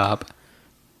moped shop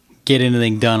get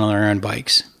anything done on their own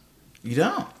bikes? You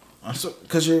don't.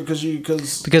 Because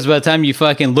Because by the time you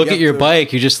fucking look You at your have to-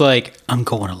 bike, you're just I'm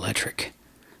going electric.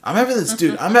 I'm having this,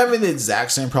 dude. I'm having the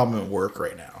exact same problem at work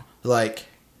right now.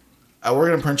 I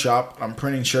work in a print shop. I'm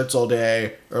printing shirts all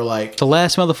day, or The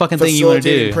last motherfucking thing you want to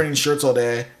facilitating do. printing shirts all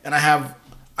day, and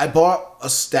I bought a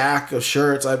stack of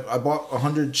shirts. I bought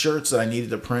 100 shirts that I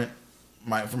needed to print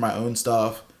for my own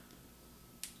stuff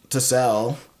to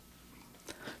sell.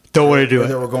 Don't want to do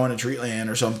Whether it. we're going to Treatland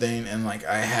or something, and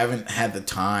I haven't had the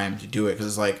time to do it because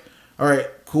it's all right,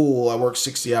 cool. I work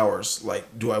 60 hours.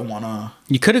 Do I want to?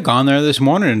 You could have gone there this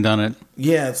morning and done it.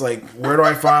 Yeah, it's where do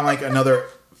I find another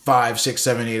 5, 6,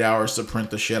 7, 8 hours to print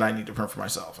the shit I need to print for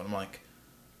myself? And I'm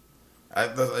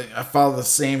I found the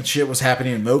same shit was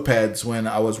happening in mopeds when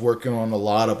I was working on a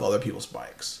lot of other people's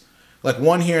bikes.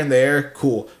 One here and there,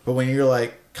 cool. But when you're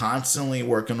constantly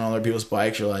working on other people's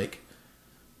bikes, you're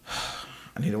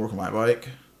I need to work on my bike.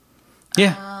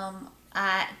 Yeah.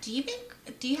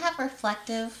 Do you have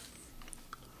reflective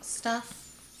stuff?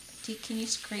 Can you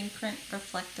screen print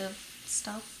reflective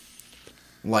stuff?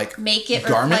 Make it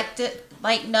garment?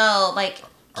 reflective. No.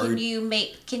 Are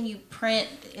Can you print?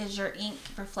 Is your ink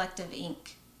reflective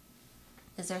ink?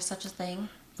 Is there such a thing?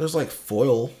 There's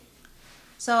foil.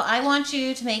 So I want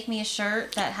you to make me a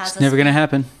shirt that has It's never going to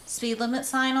happen. speed limit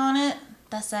sign on it.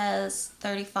 that says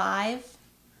 35.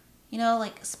 You know,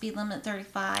 like speed limit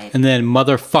 35. And then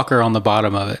motherfucker on the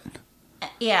bottom of it.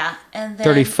 Yeah, and then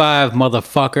 35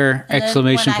 motherfucker! and then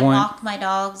Exclamation when point. I walk my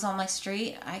dogs on my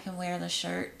street, I can wear the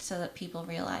shirt so that people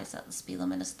realize that the speed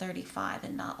limit is 35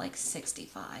 and not like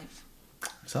 65.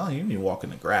 So you need to walk in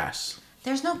the grass.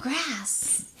 There's no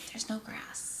grass. There's no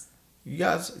grass. You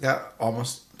guys got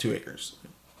almost 2 acres.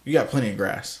 You got plenty of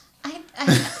grass.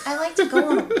 I like to go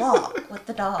on a walk with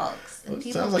the dogs, and It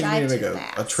people sounds like you drive need to too make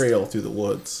fast. a trail through the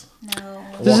woods. No.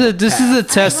 This is a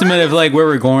testament of like where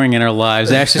we're going in our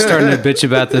lives. Ashley's starting to bitch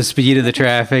about the speed of the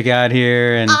traffic out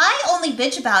here, and I only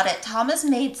bitch about it. Thomas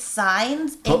made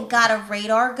signs and got a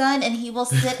radar gun, and he will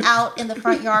sit out in the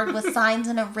front yard with signs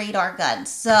and a radar gun.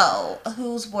 So,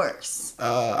 who's worse?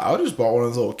 I just bought one of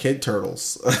those little kid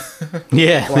turtles.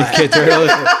 yeah, the kids are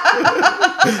really-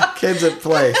 Kids at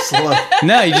play. Slow.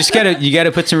 no, you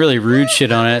gotta put some really rude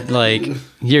shit on it, like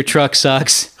your truck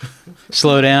sucks.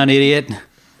 Slow down, idiot.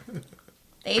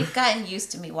 They've gotten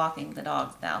used to me walking the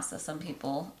dogs now, so some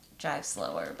people drive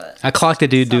slower, but I clocked a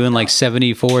dude some doing like don't.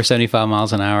 74, 75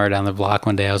 miles an hour down the block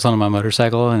one day. I was on my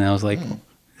motorcycle and I was like,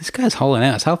 this guy's hauling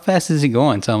ass. How fast is he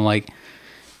going? So I'm like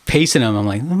pacing him. I'm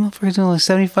like, the motherfucker's doing like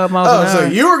 75 miles an Oh, hour.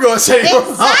 so you were going to say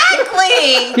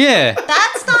Exactly! Yeah.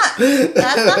 That's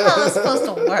not how it's supposed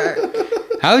to work.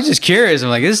 I was just curious. I'm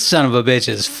like, this son of a bitch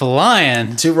is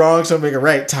flying. 2 wrongs don't make a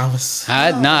right, Thomas.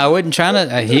 I wasn't trying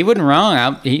to. He wasn't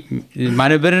wrong. It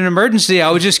might have been an emergency. I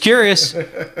was just curious. And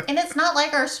it's not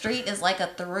like our street is like a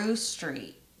through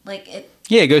street. Like it.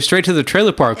 Yeah, go straight to the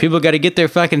trailer park. People got to get their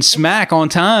fucking smack on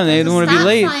time. They don't want to be Stop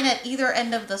late. sign at either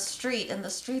end of the street, and the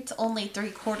street's only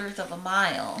 3/4 of a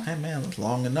mile. Hey, man, that's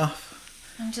long enough.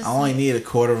 I'm just I only need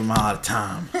 1/4 of a mile at a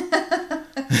time.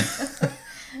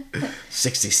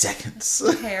 60 seconds.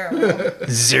 terrible.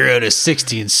 0 to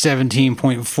 60 in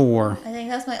 17.4. I think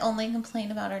that's my only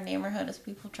complaint about our neighborhood is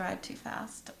people drive too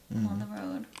fast on the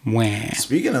road. Wah.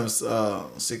 Speaking of 0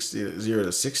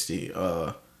 to 60,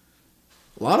 a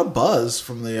lot of buzz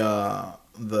from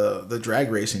the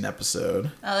drag racing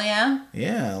episode. Oh yeah.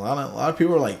 Yeah, a lot of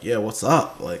people are like, yeah, what's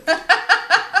up? Like,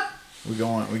 we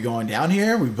going down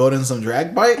here? We building some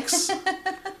drag bikes?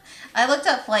 I looked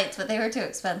up flights, but they were too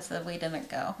expensive. We didn't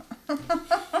go.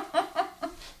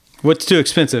 What's too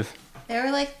expensive? They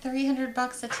were like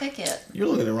 $300 a ticket. You're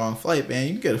looking at the wrong flight, man.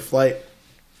 You can get a flight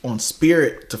on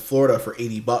Spirit to Florida for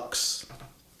 $80.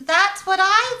 That's what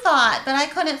I thought, but I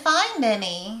couldn't find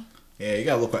any. Yeah, you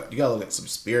gotta look at some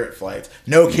Spirit flights.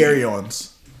 No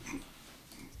carry-ons.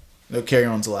 No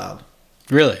carry-ons allowed.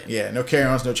 Really? Yeah, no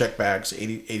carry-ons, no check bags.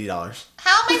 $80.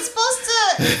 How am I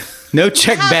supposed to? No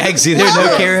check bags either.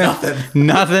 No carry on.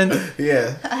 Nothing.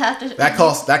 Yeah, I have to. that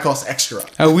costs extra.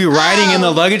 Are we riding in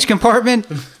the luggage compartment?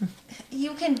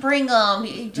 You can bring them.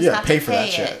 You just Yeah, have pay to for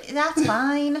pay that it. That's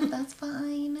fine. That's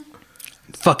fine.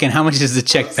 Fucking, how much does the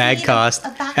check bag See, cost? a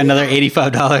bag- Another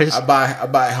 $85. I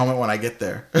buy a helmet when I get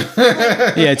there.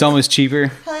 Yeah, it's almost cheaper.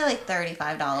 Probably like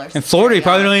 $35. In Florida, you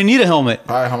probably don't even need a helmet.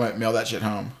 Buy a helmet, mail that shit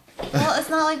home. Well, it's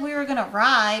not like we were gonna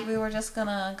ride. We were just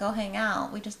gonna go hang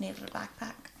out. We just needed a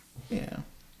backpack. Yeah.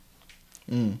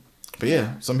 But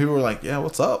yeah, some people were like, "Yeah,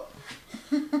 what's up?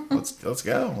 Let's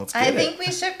go. Let's get I it." think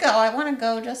we should go. I want to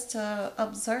go just to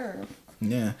observe.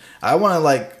 Yeah, I want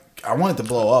it to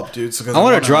blow up, dude. So, 'cause I want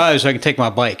wanna to drive so I can take my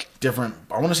bike. I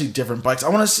want to see different bikes. I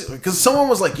want to see because someone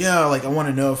was like, "Yeah, like I want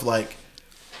to know if like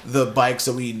the bikes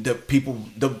that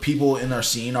the people in our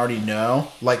scene already know,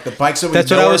 like the bikes that we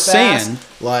That's know what I are was fast, saying.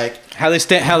 like." How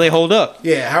they hold up.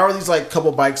 Yeah, how are these like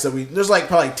couple bikes that there's like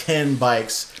probably 10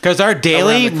 bikes. Because our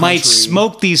daily Around the might country.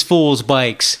 smoke these fools'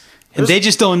 bikes. And There's- they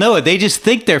just don't know it. They just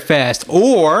think they're fast.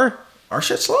 Or Our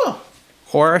shit's slow.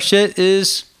 our shit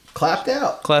is Clapped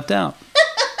out clapped out.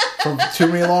 from too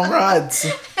many long rides.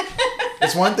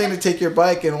 It's one thing to take your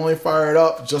bike and only fire it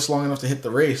up just long enough to hit the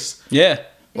race. Yeah.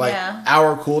 Like Yeah.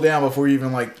 hour cooldown before you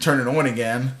even like turn it on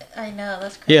again. I know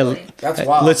that's Yeah. crazy. That's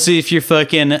wild. Let's see if your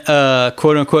fucking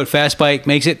quote unquote fast bike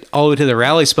makes it all the way to the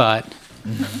rally spot.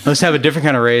 Let's have a different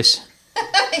kind of race.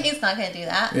 He's not gonna do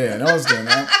that. Yeah, no one's doing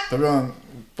that. They're going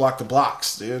block to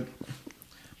blocks, dude.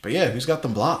 But yeah, who's got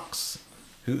them blocks?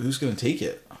 Who's gonna take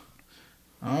it?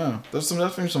 I don't know. There's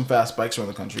definitely some fast bikes around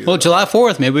the country. Well, July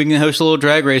 4th, maybe we can host a little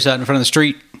drag race out in front of the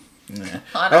street. Yeah.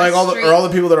 On Or like our street. all the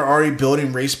people that are already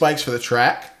building race bikes for the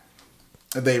track,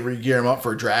 they re-gear them up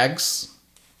for drags.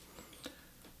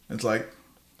 It's like,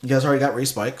 you guys already got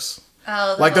race bikes.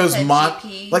 Oh, the Like those Moped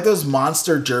GP. like those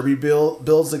monster derby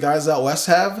builds the guys out west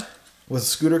have with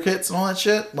scooter kits and all that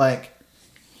shit. Like,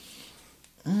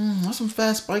 there's some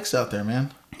fast bikes out there,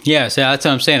 man. Yeah, so that's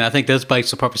what I'm saying. I think those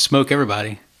bikes will probably smoke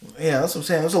everybody. Yeah, that's what I'm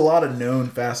saying. There's a lot of known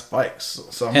fast bikes.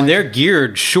 So I'm And like, they're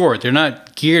geared short. They're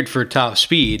not geared for top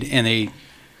speed, and they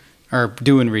are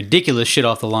doing ridiculous shit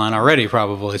off the line already,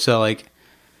 probably. So, like,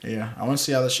 yeah, I want to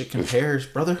see how this shit compares,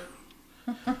 brother.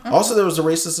 Also, there was the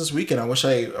races this weekend. I wish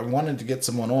I wanted to get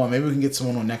someone on. Maybe we can get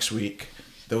someone on next week.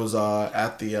 There was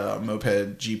at the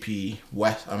Moped GP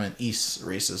East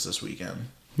races this weekend.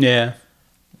 yeah.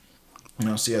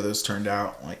 See how those turned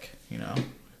out. Like,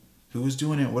 who was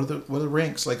doing it? What are the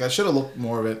ranks? Like, I should have looked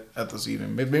more of it at this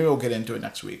evening. Maybe we'll get into it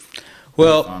next week.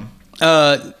 Well,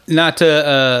 not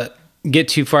to get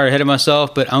too far ahead of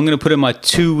myself, but I'm going to put in my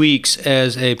 2 weeks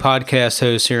as a podcast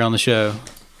host here on the show.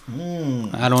 I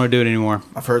don't want to do it anymore.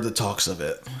 I've heard the talks of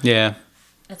it. Yeah.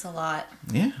 It's a lot.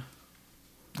 Yeah,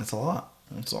 that's a lot.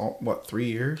 It's all 3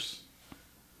 years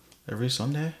every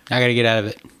Sunday. I got to get out of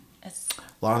it. It's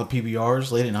A lot of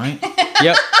PBRs late at night.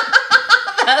 Yep.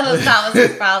 that was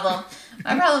Thomas's problem.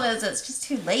 My problem is it's just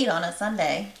too late on a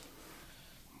Sunday.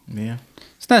 Yeah.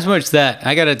 It's not so much that.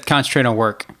 I got to concentrate on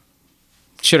work.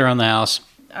 Shit around the house.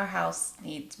 Our house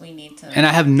we need to. And I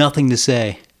have nothing to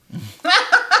say.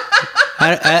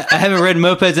 I haven't read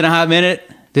Mopeds in a hot minute.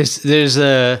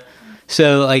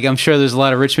 So like I'm sure there's a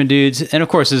lot of Richmond dudes, and of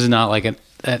course this is not like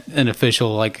an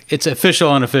official, like it's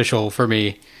official unofficial for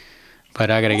me,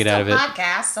 but I gotta get out of it.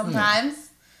 Podcast sometimes.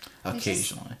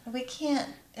 Occasionally. We can't.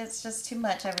 It's just too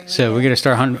much every week. So we gotta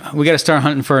start hunting. We gotta start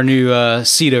hunting for a new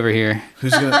seat over here.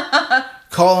 Who's gonna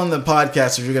call in the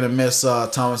podcast if you're gonna miss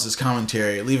Thomas's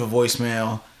commentary? Leave a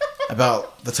voicemail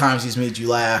about the times he's made you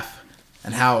laugh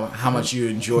and how much you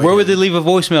enjoy. Where would they leave a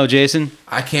voicemail, Jason?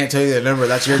 I can't tell you the number.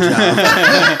 That's your job.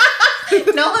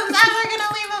 No one's ever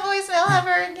gonna leave a voicemail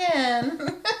ever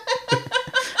again.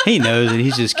 He knows it.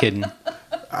 He's just kidding.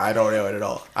 I don't know it at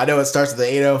all. I know it starts with the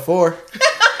 804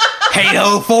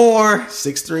 804.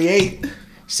 638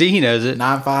 See, he knows it.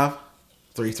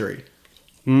 9533.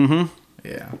 Mm-hmm.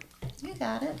 Yeah, You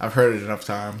got it. I've heard it enough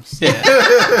times. Yeah.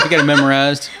 You got it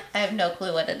memorized. I have no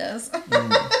clue what it is.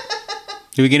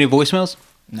 Do we get any voicemails?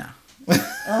 No.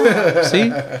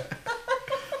 See?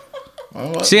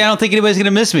 Well, See, I don't think anybody's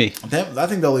gonna miss me. I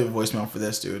think they'll leave a voicemail for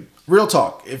this, dude. Real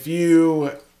talk. If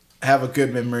you have a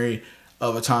good memory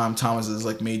of a time Thomas has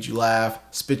like made you laugh,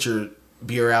 spit your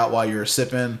beer out while you were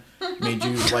sipping, made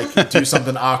you like do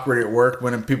something awkward at work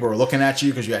when people were looking at you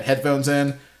because you had headphones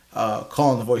in,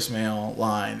 call on the voicemail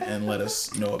line and let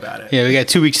us know about it. Yeah, we got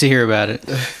 2 weeks to hear about it.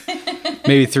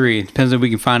 Maybe 3. Depends if we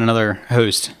can find another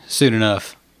host soon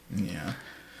enough. Yeah.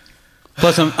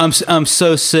 Plus, I'm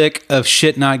so sick of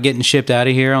shit not getting shipped out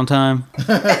of here on time.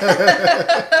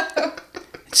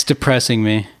 It's depressing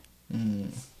me.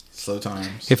 Slow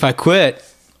times. If I quit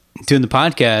doing the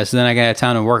podcast, then I got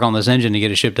time to work on this engine to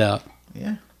get it shipped out.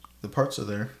 Yeah. The parts are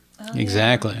there.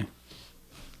 Exactly.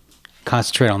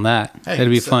 Concentrate on that. That'd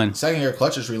be fun. Second gear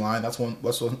clutches reline. That's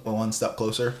one step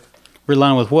closer.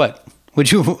 Reline with what?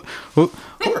 Would you? Cork.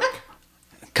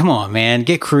 Come on, man.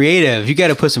 Get creative. You got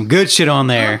to put some good shit on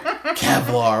there.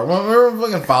 Kevlar. Remember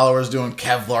fucking followers doing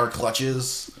Kevlar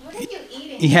clutches? What are you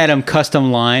eating? He had them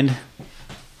custom lined.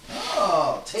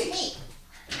 Oh, tape.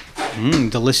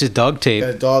 Delicious dog tape. Got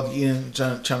a dog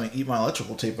trying to eat my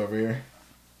electrical tape over here.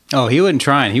 Oh, he wasn't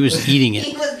trying. He was eating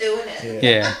He it. was doing it.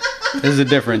 Yeah. There's a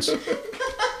difference.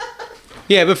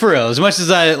 Yeah, but for real, as much as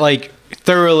I like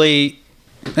thoroughly,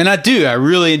 and I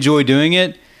really enjoy doing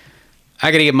it,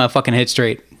 I got to get my fucking head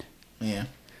straight. Yeah.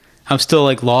 I'm still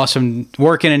like lost from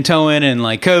working and towing and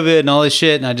like COVID and all this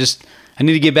shit. And I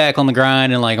need to get back on the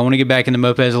grind and like I want to get back into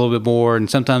mopeds a little bit more. And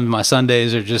sometimes my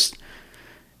Sundays are just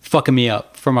fucking me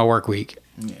up for my work week.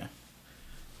 Yeah.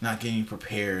 Not getting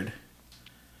prepared.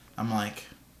 I'm like,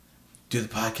 do the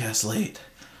podcast late.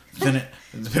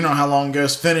 Depending on how long it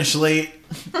goes, finish late.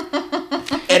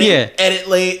 Edit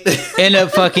late. End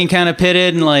up fucking kind of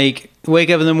pitted and like wake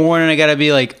up in the morning. I got to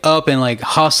be like up and like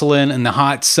hustling in the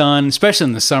hot sun, especially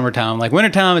in the summertime. Like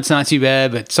wintertime, it's not too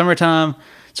bad, but summertime,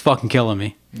 it's fucking killing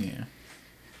me. Yeah.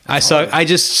 I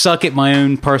just suck at my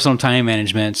own personal time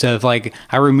management. So if like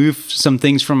I remove some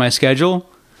things from my schedule,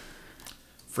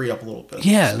 Free up a little bit.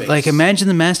 yeah, Space. like imagine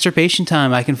the masturbation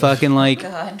time I can fucking like,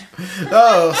 God.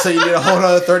 Oh, so you did a whole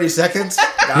other 30 seconds?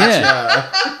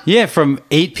 Gotcha. yeah, from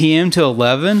 8 p.m. to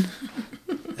 11.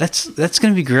 That's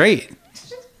going to be great.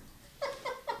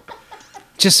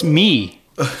 Just me.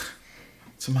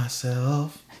 To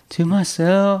myself. To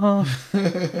myself. We're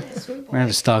gonna have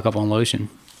to stock up on lotion.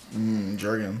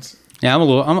 Jergens. Yeah,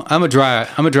 I'm a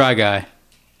dry guy.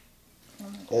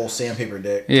 Old sandpaper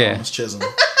dick. Yeah. Thomas Chisholm.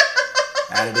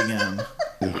 At it again.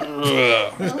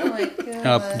 Oh my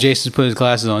God. Jason's put his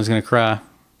glasses on. He's gonna cry.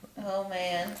 Oh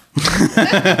man.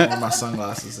 I wore my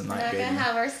sunglasses at We're night, not baby. gonna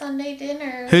have our Sunday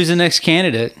dinner. Who's the next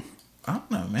candidate? I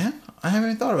don't know, man. I haven't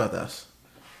even thought about this.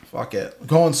 Fuck it. I'm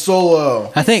going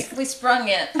solo. I think We sprung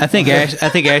it. I think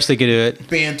Ashley could do it.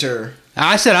 Banter.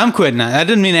 I said I'm quitting. I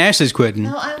didn't mean Ashley's quitting.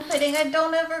 No, I'm quitting. I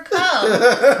don't ever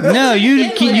come. No,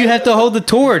 you have to hold the I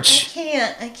torch.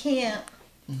 can't.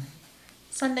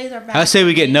 Sundays are bad. I say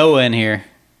we get Noah in here.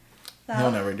 He'll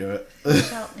never do it.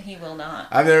 He will not.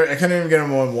 I couldn't even get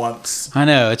him on once. I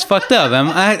know it's fucked up.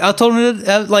 I told him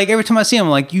that, like every time I see him,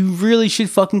 I'm like, you really should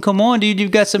fucking come on, dude.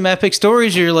 You've got some epic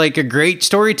stories. You're like a great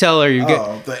storyteller.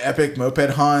 The epic moped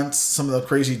hunts, some of the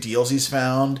crazy deals he's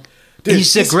found. Dude,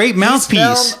 He's a great mouthpiece.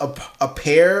 He's found a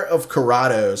pair of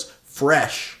Corrados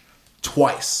fresh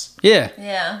twice. Yeah,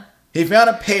 Yeah. He found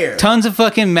a pair, tons of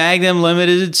fucking Magnum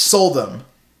Limiteds, sold them.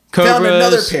 Cobras. Found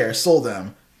another pair, sold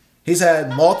them. He's had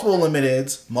multiple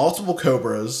Limiteds, multiple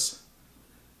Cobras.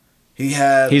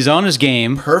 He's on his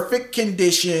game. perfect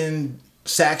condition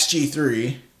Sax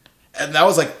G3, and that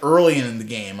was like early in the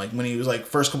game, like when he was like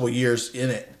first couple years in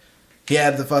it. He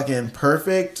had the fucking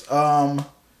perfect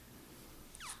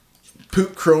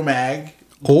Poot Chromag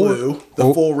blue,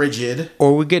 the full rigid.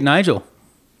 Or we get Nigel.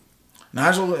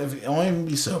 Nigel, if only even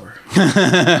be sober.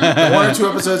 The 1 or 2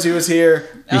 episodes he was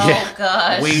here, Oh Yeah.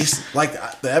 gosh.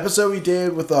 the episode we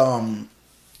did with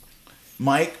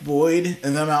Mike Boyd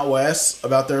and them out west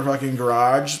about their fucking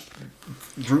garage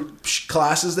group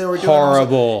classes they were doing.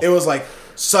 Horrible. It was like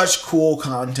such cool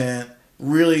content,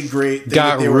 really great thing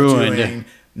Got that they ruined. were doing.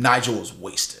 Nigel was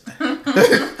wasted. Let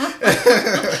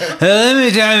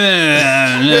me tell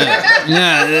you.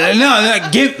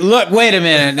 No. Look. Wait a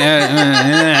minute.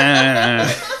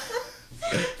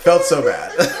 Felt so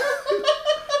bad.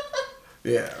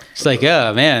 Yeah. It's like,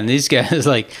 oh man, these guys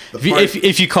like.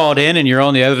 If you called in and you're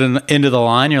on the other end of the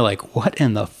line, you're like, what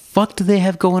in the fuck do they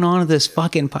have going on in this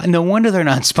fucking? No wonder they're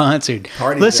not sponsored.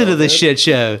 Listen to this shit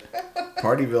show.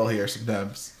 Partyville here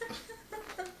sometimes.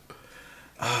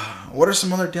 What are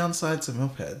some other downsides of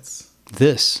mopeds?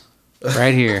 This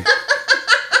right here.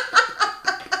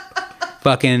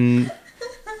 Fucking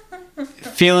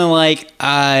feeling like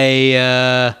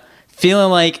I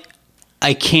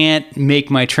can't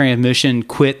make my transmission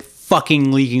quit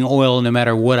fucking leaking oil no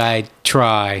matter what I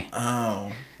try.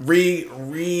 Oh,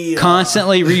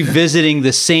 Constantly revisiting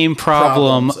the same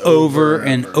problem Problems over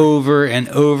and over and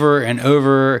over and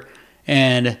over.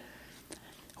 And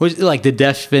was like the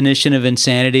definition of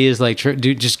insanity is like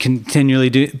just continually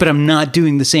do, but I'm not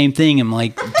doing the same thing. I'm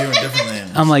like doing different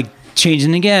things. I'm like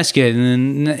changing the gasket,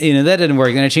 and then that didn't work.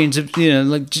 And I changed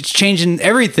like just changing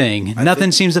everything.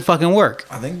 Nothing seems to fucking work.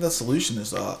 I think the solution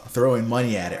is throwing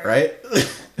money at it, right?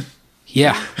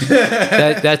 Yeah,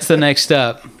 that's the next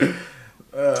step.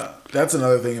 That's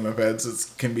another thing in mopeds.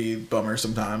 It can be bummer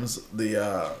sometimes.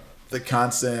 The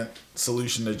constant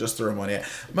solution to just throw money at.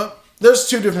 But there's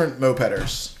 2 different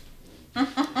mopeders.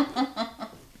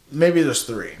 Maybe there's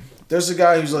 3. There's a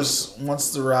guy who just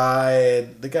wants to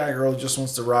ride. The guy or girl just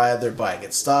wants to ride their bike.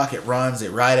 It's stock. It runs. They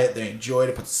ride it. They enjoy it.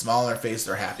 It puts a smile on their face.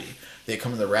 They're happy. They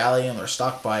come to the rally on their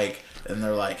stock bike, and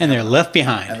they're like, And they're left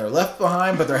behind. and they're left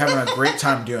behind, but they're having a great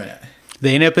time doing it.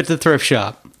 They end up at the thrift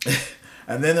shop.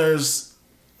 And then there's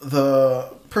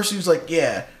the person who's like,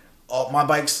 yeah, my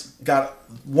bike's got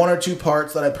 1 or 2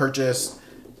 parts that I purchased,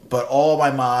 but all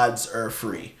my mods are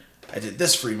free. I did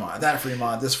this free mod, that free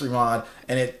mod, this free mod,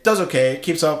 and it does okay. It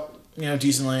keeps up,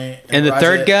 decently. And the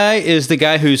third guy is the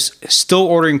guy who's still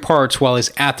ordering parts while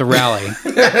he's at the rally.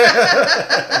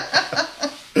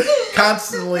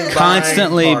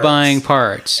 Constantly buying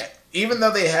parts. Even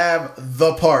though they have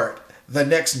the part, the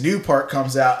next new part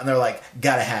comes out, and they're like,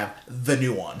 gotta have the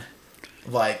new one.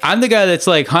 Like, I'm the guy that's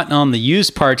like hunting on the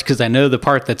used parts because I know the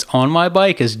part that's on my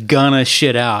bike is gonna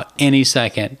shit out any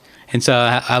second. And so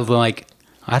I'm like,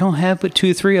 I don't have but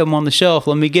 2 or 3 of them on the shelf.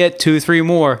 Let me get 2 or 3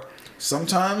 more.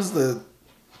 sometimes the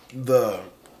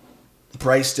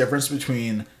price difference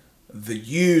between the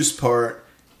used part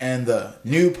and the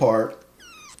new part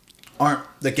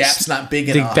the gap's not big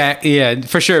enough Yeah,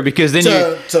 for sure. Because then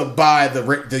to buy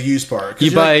the used part.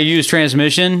 you buy a used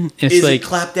transmission. It's is like it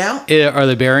clapped out? Are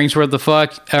the bearings worth the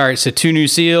fuck? All right, so 2 new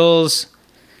seals,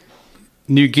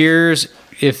 new gears.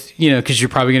 If because you're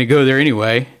probably gonna go there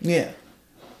anyway. Yeah.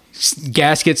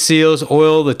 Gasket, seals,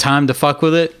 oil. The time to fuck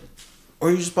with it.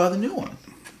 Or you just buy the new one.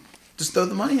 Just throw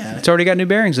the money at It's it. already got new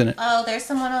bearings in it. Oh, there's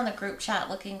someone on the group chat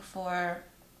looking for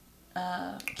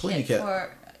Polini kit.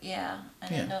 Yeah, I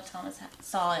didn't know if Thomas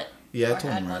saw it. Yeah, I or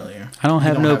told had him one. earlier. I don't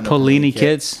have no Polini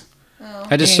kits. Oh.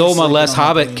 I just Ain't sold my sleeping Les on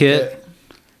Hobbit Polini kit.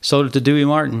 Sold it to Dewey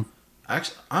Martin.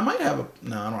 Actually, I might have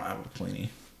no, I don't have a Polini.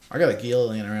 I got a Gila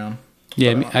laying around.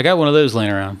 Yeah, I got one of those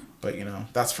laying around. But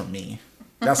that's from me.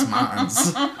 That's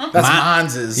mine's. That's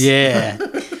mine's. Yeah.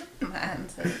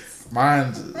 Mine's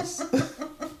Mine's.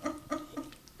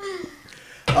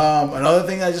 Another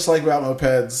thing I just like about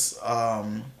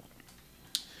mopeds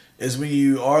is when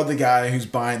you are the guy who's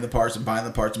buying the parts and buying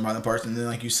the parts and buying the parts, and then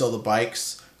like you sell the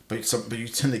bikes, but you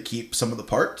tend to keep some of the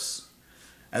parts,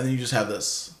 and then you just have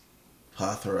this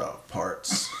plethora of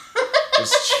parts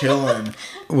just chilling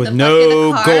With The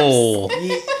no bucket of goal.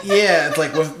 Yeah, it's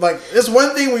like it's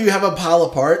one thing where you have a pile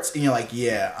of parts and you're like,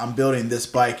 yeah, I'm building this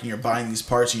bike, and you're buying these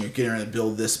parts and you're getting ready to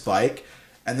build this bike,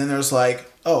 and then there's like,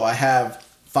 oh, I have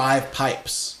 5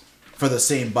 pipes for the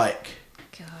same bike,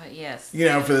 God, yes.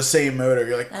 for the same motor.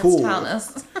 You're like, That's cool,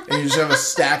 Thomas. and you just have a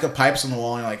stack of pipes on the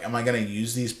wall, and you're like, am I gonna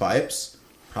use these pipes?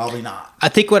 Probably not. I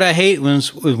think what I hate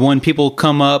is when people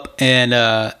come up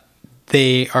and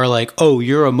they are like, "Oh,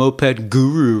 you're a moped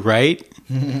guru, right?"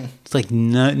 It's like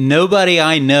nobody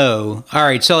I know. All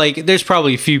right, so like, there's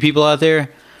probably a few people out there,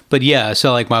 but yeah.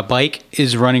 So like, my bike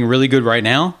is running really good right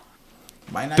now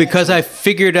Might not because I actually-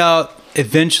 figured out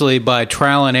eventually by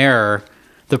trial and error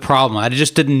the problem. I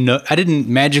just didn't know. I didn't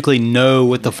magically know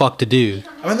what the fuck to do.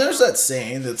 I mean, there's that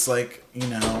saying that's like,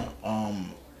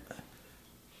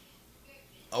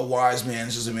 a wise man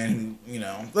is just a man who,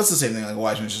 that's the same thing. Like, a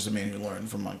wise man is just a man who learned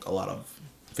from like a lot of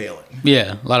failing.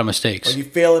 Yeah, a lot of mistakes. Like, you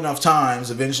fail enough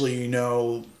times, eventually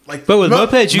like. But with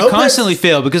mopeds, you constantly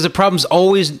fail because the problem's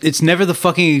it's never the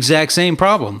fucking exact same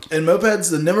problem. In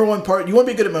mopeds, the number one part, you want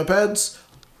to be good at mopeds,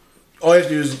 all you have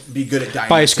to do is be good at diagnosing.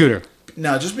 Buy a scooter.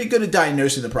 No, just be good at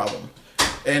diagnosing the problem.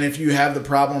 And if you have if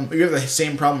you have the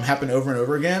same problem happen over and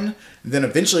over again, then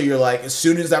eventually you're like, as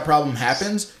soon as that problem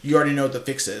happens, you already know what the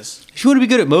fix is. If you want to be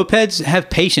good at mopeds, have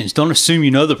patience. Don't assume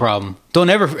you know the problem. Don't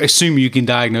ever assume you can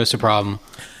diagnose a problem.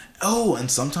 Oh,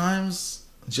 and sometimes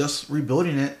just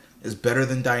rebuilding it is better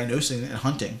than diagnosing and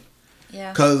hunting.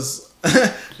 Yeah. Because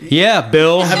Yeah,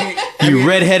 Bill. You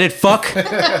redheaded fuck.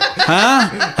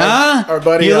 our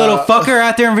buddy, You little fucker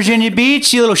out there in Virginia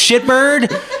Beach. You little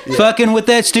shitbird. Fucking with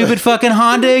that stupid fucking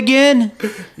Honda again.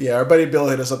 Yeah, our buddy Bill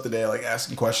hit us up today, like,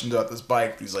 asking questions about this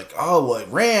bike. He's like, oh, well, it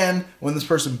ran when this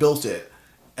person built it,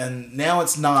 and now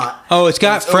it's not. Oh, it's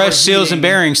got fresh seals and overheating.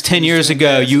 bearings 10 years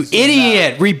ago. Yes, You it's not.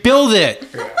 idiot. Rebuild it.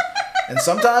 And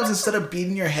sometimes instead of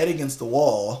beating your head against the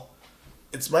wall,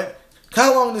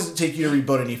 how long does it take you to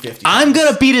rebuild an E50? I'm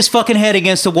going to beat his fucking head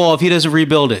against the wall if he doesn't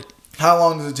rebuild it. How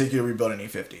long does it take you to rebuild an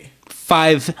E50?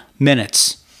 5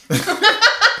 minutes.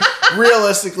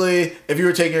 Realistically, if you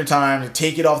were taking your time to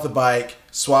take it off the bike,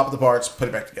 swap the parts, put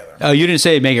it back together. Oh, you didn't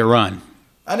say make it run.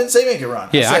 I didn't say make it run.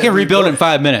 Yeah, I said can rebuild it in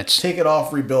 5 minutes. Take it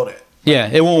off, rebuild it. Yeah,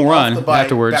 it won't Off run the bike,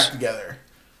 afterwards. back together.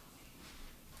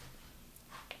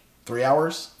 3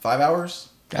 hours? 5 hours?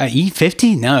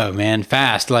 E50? No, man.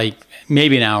 Fast. Like,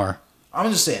 maybe an hour. I'm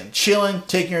just saying, chilling,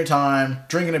 taking your time,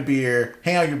 drinking a beer,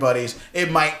 hang out with your buddies, it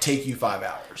might take you 5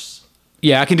 hours.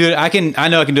 Yeah, I can do it. I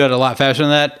know I can do it a lot faster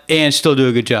than that and still do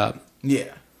a good job.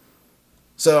 Yeah.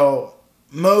 So,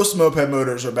 most moped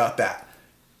motors are about that.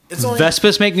 It's only...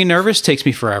 Vespas make me nervous, takes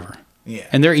me forever. Yeah.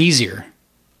 And they're easier.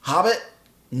 Hobbit,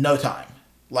 no time.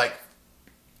 Like,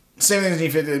 same thing as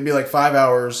E50, it'd be like 5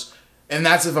 hours, and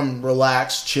that's if I'm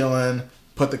relaxed, chilling,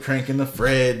 put the crank in the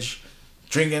fridge,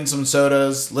 drinking some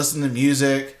sodas, listen to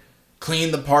music,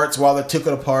 clean the parts while they took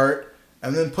it apart,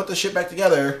 and then put the shit back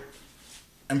together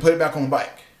and put it back on the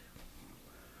bike.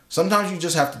 Sometimes you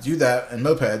just have to do that in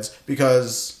mopeds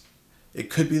because it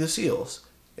could be the seals.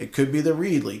 It could be the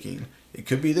reed leaking. It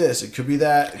could be this. It could be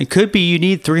that. It could be you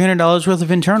need $300 worth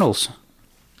of internals.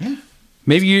 Yeah.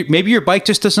 Maybe your bike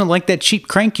just doesn't like that cheap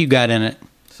crank you got in it.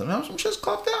 Sometimes I'm just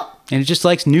clocked out. And it just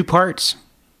likes new parts.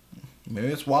 Maybe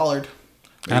it's wallered.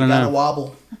 Maybe I don't you got know. a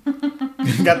wobble.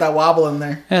 You got that wobble in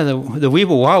there. Yeah, the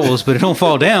weeble wobbles, but it don't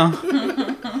fall down.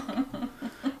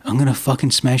 I'm going to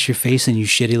fucking smash your face in, you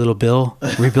shitty little Bill.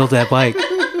 Rebuild that bike.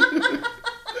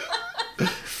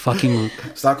 Fucking,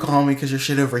 Stop calling me because your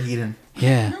shit overheating.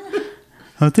 yeah.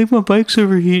 I think my bike's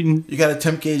overheating. You got a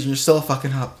temp gauge and you're still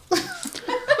fucking up.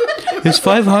 Is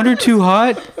 500 too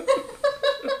hot?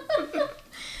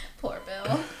 Poor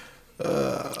Bill.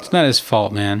 It's not his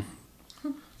fault, man.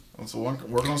 Let's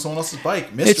work on someone else's bike.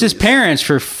 It's his Mysteries. parents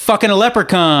for fucking a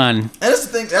leprechaun. And that's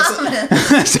the thing. I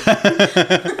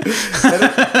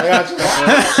got you.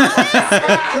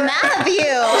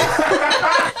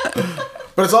 Matthew.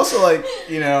 But it's also like,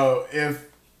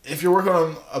 if you're working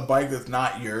on a bike that's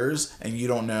not yours and you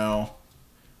don't know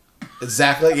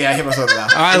exactly, I hit myself now.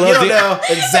 I If love you don't the- know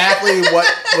exactly what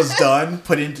was done,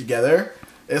 put in together.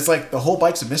 It's like the whole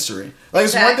bike's a mystery. Like,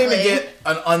 it's one thing to Exactly. get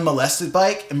an unmolested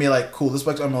bike and be like, cool, this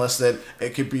bike's unmolested.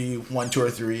 It could be 1, 2, or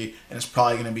 3, and it's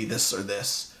probably going to be this or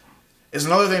this. It's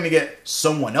another thing to get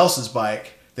someone else's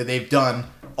bike that they've done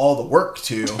all the work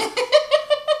to.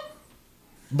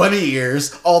 Bunny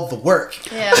ears, all the work.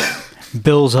 Yeah.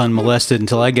 Bill's unmolested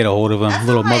until I get a hold of him. That's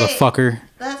Little how my- motherfucker.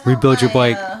 That's how Rebuild your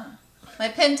my, bike. My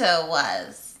Pinto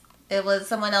was. It was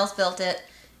someone else built it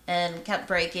and kept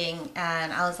breaking,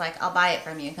 and I was like, I'll buy it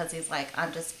from you, because he's like,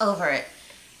 I'm just over it.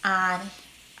 And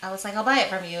I was like, I'll buy it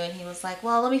from you, and he was like,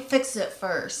 well, let me fix it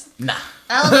first. Nah.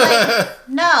 I was like,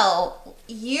 no,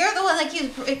 you're the one that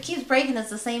keeps breaking. It's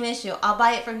the same issue. I'll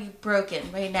buy it from you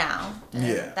broken right now. And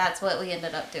Yeah. that's what we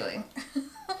ended up doing.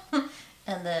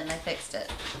 And then I fixed it.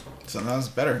 Sometimes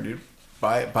it's better, dude.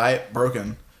 Buy it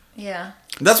broken. Yeah.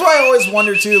 That's why I always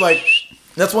wonder too, like,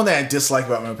 that's one thing I dislike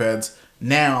about mopeds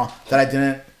now that I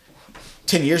didn't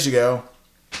 10 years ago.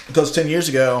 Because 10 years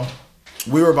ago,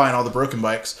 we were buying all the broken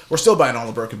bikes. We're still buying all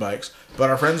the broken bikes. But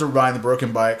our friends were buying the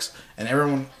broken bikes.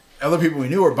 And other people we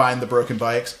knew were buying the broken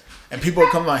bikes. And people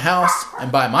would come to my house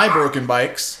and buy my broken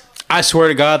bikes. I swear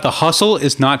to God, the hustle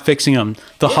is not fixing them.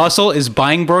 The hustle is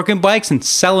buying broken bikes and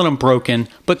selling them broken,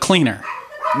 but cleaner.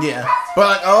 Yeah.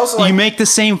 But I also, like, You make the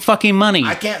same fucking money.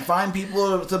 I can't find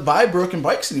people to buy broken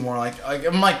bikes anymore. Like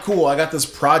I'm like, cool, I got this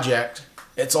project.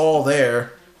 It's all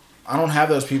there. I don't have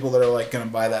those people that are like gonna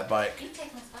buy that bike. You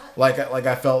take my spot. Like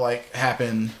I felt like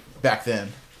happened back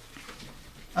then.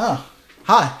 Oh,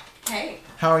 hi. Hey.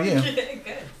 How are you?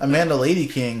 Good. Amanda Lady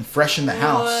King, fresh in the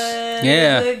house.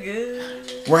 Yeah.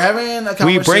 We're having a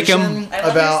We break 'em. conversation I love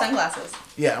your about sunglasses.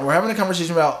 we're having a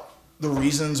conversation about the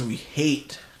reasons we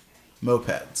hate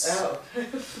mopeds. Oh.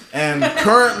 And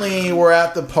currently we're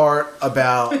at the part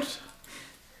about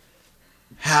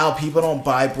how people don't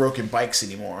buy broken bikes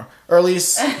anymore. Or at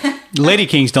least Lady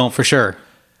Kings don't for sure.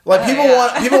 like people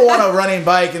yeah. want a running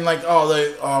bike and like I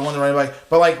want a running bike.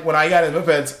 But like when I got into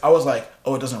mopeds, I was like,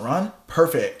 oh, it doesn't run?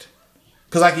 Perfect.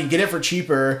 Because I can get it for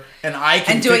cheaper and I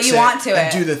can And do what fix you want to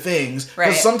and it. do the things. Because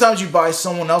Right. sometimes you buy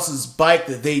someone else's bike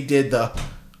that they did the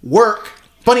work.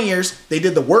 Bunny ears, they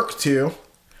did the work to.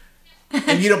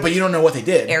 And you don't know what they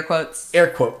did. Air quotes. Air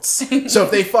quotes. So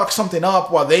if they fuck something up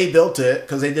while they built it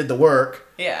because they did the work,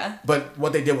 Yeah. but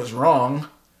what they did was wrong,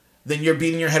 then you're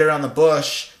beating your head around the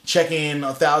bush, checking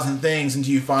 1,000 things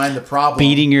until you find the problem.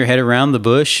 Beating your head around the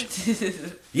bush.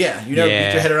 Yeah, you never Yeah.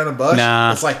 beat your head around a bush?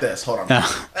 Nah. It's like this. Hold on. No. You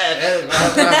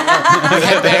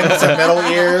headband with some metal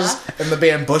ears, and the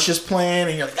band Bush is playing,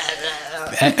 and you're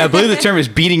like, I believe the term is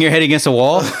beating your head against a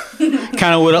wall.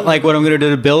 Kind of what I'm going to do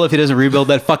to Bill if he doesn't rebuild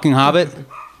that fucking Hobbit.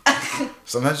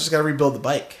 sometimes you just gotta rebuild the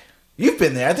bike. You've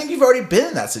been there. I think you've already been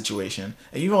in that situation,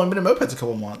 and you've only been in mopeds a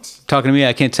couple months. Talking to me,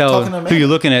 I can't tell Talking to who me. you're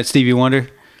looking at, Stevie Wonder.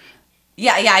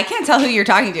 Yeah, I can't tell who you're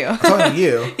talking to. I'm talking to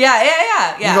you.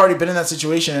 Yeah. You've already been in that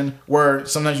situation where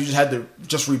sometimes you just had to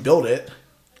just rebuild it.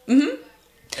 Mm-hmm.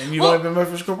 And you've only been there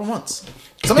for a couple months.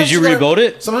 Sometimes Did you gotta- rebuild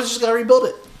it? Sometimes you just gotta rebuild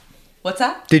it. What's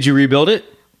that? Did you rebuild it?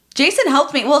 Jason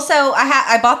helped me. Well, so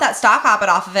I bought that stock Hobbit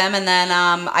off of him, and then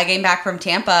I came back from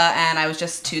Tampa, and I was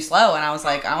just too slow, and I was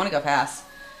like, I want to go fast.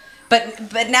 But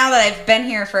now that I've been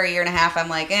here for a year and a half, I'm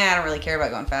like, I don't really care about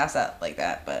going fast like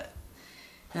that. But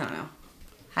I don't know.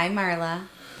 Hi, Marla.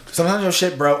 Sometimes your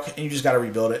shit broke and you just gotta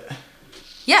rebuild it.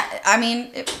 Yeah, I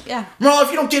mean, yeah. Marla,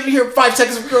 if you don't get in here in 5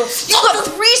 seconds, girls. You got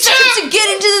 3 seconds to get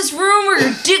into this room, or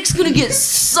your dick's gonna get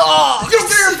socked. You don't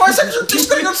get in here in 5 seconds, your dick's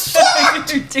gonna get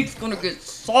sucked. Your dick's gonna get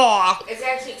socked. It's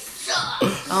actually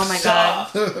sucks. Oh my god.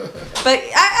 But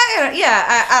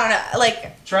I don't know.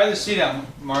 Like Try the seat out,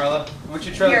 Marla. Why don't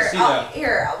you try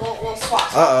here, we'll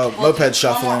swap. Uh-oh, moped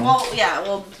shuffling.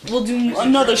 We'll do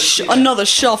another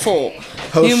shuffle.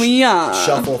 Post Here we are.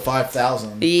 Shuffle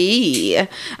 5,000. Yeah.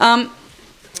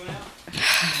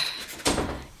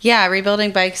 Yeah,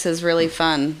 rebuilding bikes is really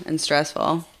fun and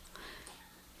stressful.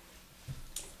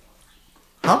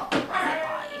 Huh?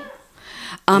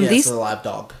 Yeah, These it's a live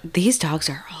dog. these dogs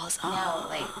are awesome. No,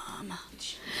 like.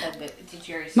 Did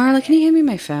yours? Marla, can you hand me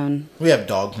my phone? We have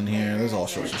dogs in here. There's all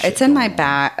sorts of shit. It's in my going on.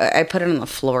 bag. I put it on the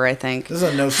floor, I think. This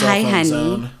is a no cell Hi, phone honey.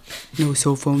 zone. No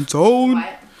cell phone zone.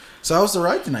 What? So how was the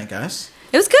ride tonight, guys?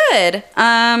 It was good.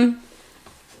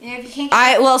 Yeah, if you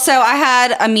can't. So I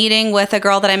had a meeting with a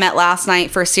girl that I met last night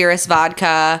for Cirrus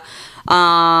Vodka.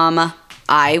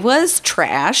 I was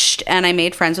trashed, and I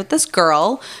made friends with this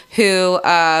girl who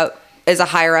is a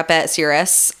higher up at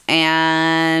Cirrus,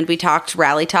 and we talked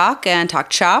rally talk and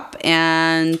talked shop,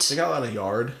 and They got a lot of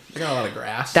yard. They got a lot of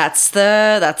grass. that's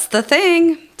the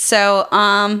thing. So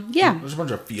yeah, There's a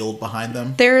bunch of field behind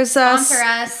them. there's Sponsor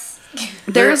us.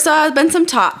 there's been some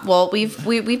talk. Well, we've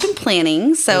been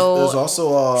planning, so There's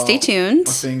also stay tuned.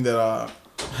 a thing that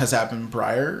has happened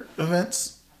prior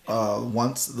events.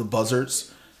 Once the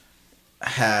Buzzards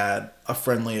had a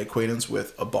friendly acquaintance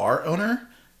with a bar owner,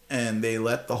 and they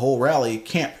let the whole rally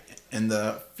camp in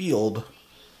the field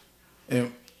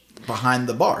behind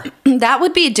the bar. That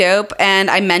would be dope. And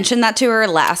I mentioned that to her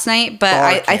last night, but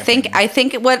Bar I think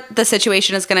camping. what the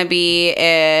situation is going to be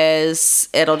is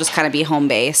it'll just kind of be home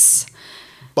base.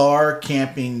 Bar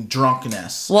camping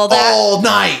drunkenness. Well, all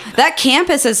night. That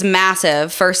campus is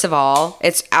massive. First of all,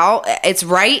 it's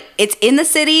in the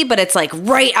city, but it's like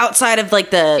right outside of like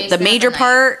the Basement major of the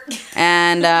part.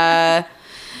 And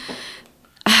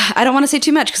I don't want to say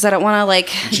too much because I don't want to like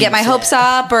get my Jinx hopes it.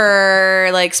 up or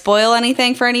like spoil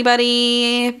anything for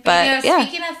anybody. But yeah,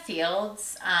 Speaking of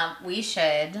fields, we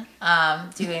should do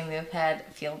a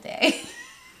moped field day.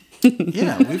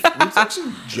 Yeah, we've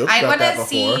actually joked I about want that to before.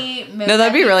 see moped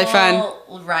that'd be really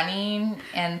people running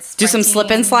and do some slip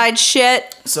and slide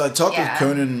shit. So I talked Yeah. with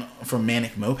Conan from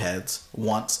Manic Mopeds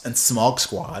once and Smog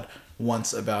Squad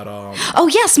once about Oh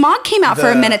yeah, Smog came out for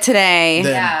a The- minute today.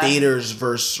 the Yeah. Invaders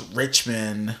versus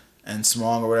Richmond and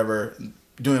Smog or whatever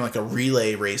doing like a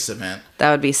relay race event.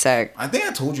 That would be sick. I think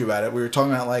I told you about it. We were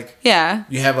talking about like Yeah.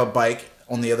 you have a bike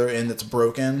on the other end that's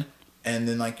broken, and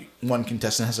then like one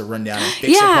contestant has to run down and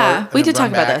fix Yeah, the part. And we then did talk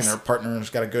run about back, this. And their partner's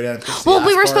got to go down and fix Well,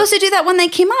 we were supposed to do that when they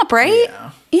came up, right?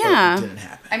 Yeah. But it didn't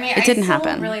happen. I mean, It didn't still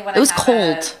happen. Really want It was have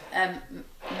cold. A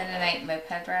Mennonite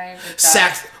moped ride. with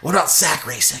Sack. dogs. What about sack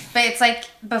racing? But it's like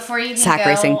before you can Sack go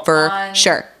racing for on,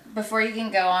 sure. Before you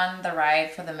can go on the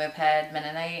ride for the moped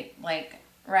Mennonite like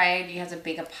ride, you have to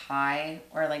bake a pie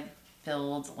or like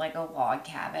build like a log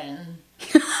cabin.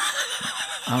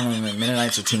 I don't know.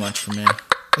 Mennonites are too much for me.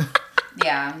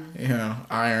 Yeah. You know,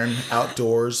 iron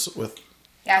outdoors with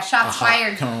Yeah, a shots hot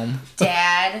fired, comb.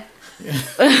 Dad. We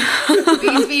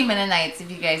used to be Mennonites if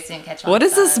you guys didn't catch on. What to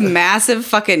is this that. massive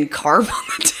fucking carb on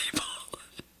the table?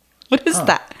 What is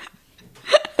that?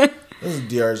 This is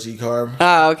DRZ carb.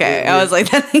 Oh, okay. I was like,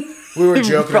 that thing. We were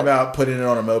joking about putting it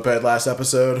on a moped last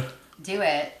episode. Do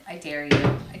it. I dare you.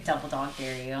 I double dog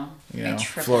dare you. You I know,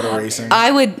 triple Florida dog racing. dare you.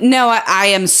 I would, no, I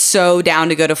am so down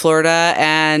to go to Florida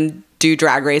and do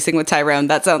drag racing with Tyrone.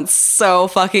 That sounds so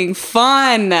fucking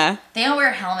fun. They don't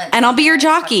wear helmets. And I'll be your It's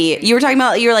fucking jockey. crazy. You were talking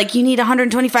about, you were like, you need a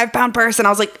 125-pound person. I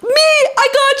was like, me, I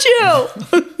got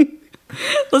you.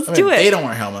 Let's I mean, do it. They don't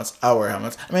wear helmets. I wear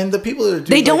helmets. I mean, the people that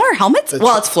do They don't like, wear helmets? the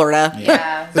Well, tra- it's Florida.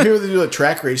 Yeah. The people that do like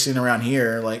track racing around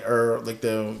here, like or like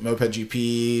the Moped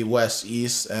GP West,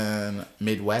 East, and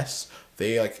Midwest,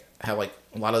 they like have like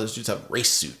a lot of those dudes have race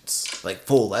suits, like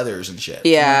full leathers and shit.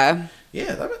 Yeah.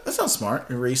 Yeah, that sounds smart.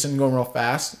 You're racing, going real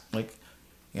fast, like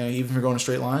you know, even if you're going a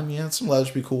straight line, yeah, some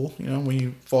leathers would be cool. You know, when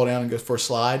you fall down and go for a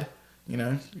slide, you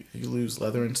know, you lose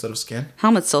leather instead of skin.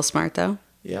 Helmet's still smart, though.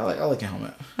 Yeah, I like a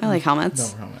helmet. I like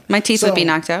helmets. Don't wear helmet. My teeth would be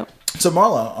knocked out. So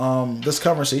Marla, this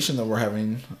conversation that we're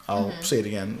having, I'll say it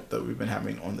again, that we've been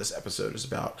having on this episode is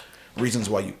about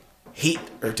reasons why you hate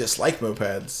or dislike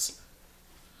mopeds.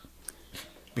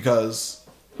 Because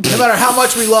no matter how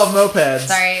much we love mopeds,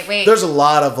 Sorry, wait. there's a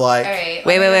lot of like, All right.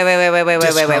 Wait. Let me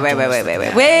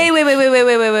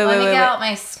get out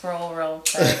my scroll real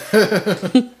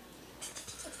quick.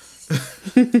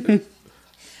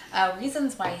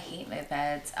 Reasons why I hate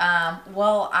mopeds.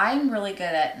 Well, I'm really good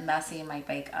at messing my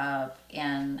bike up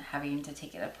and having to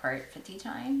take it apart 50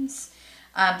 times.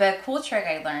 But a cool trick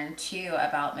I learned too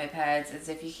about mopeds is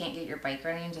if you can't get your bike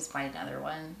running, just buy another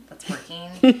one that's working.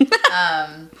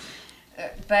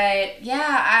 But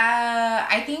yeah,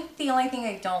 I think the only thing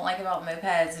I don't like about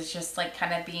mopeds is just like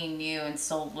kind of being new and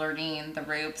still learning the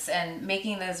ropes and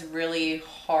making those really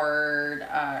hard,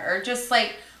 or just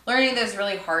like learning those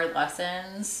really hard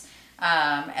lessons,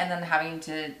 and then having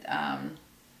to, I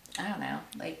don't know,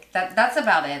 like that's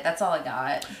about it. That's all I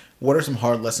got. what are some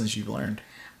hard lessons you've learned?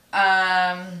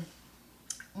 Well,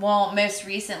 most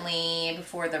recently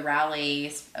before the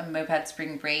rally, Moped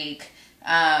Spring Break,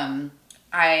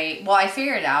 I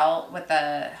figured out with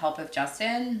the help of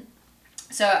Justin.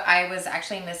 So I was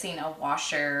actually missing a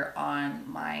washer on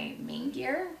my main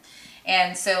gear.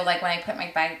 And so like when I put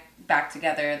my bike back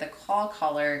together, the claw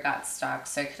collar got stuck,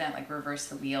 so I couldn't like reverse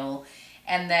the wheel.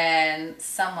 And then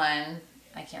someone,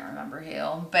 I can't remember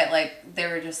who, but like they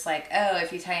were just like, oh,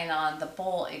 if you tighten on the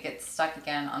bolt, it gets stuck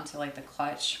again onto like the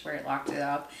clutch where it locked it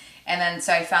up. And then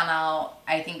so I found out,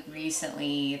 I think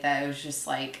recently, that it was just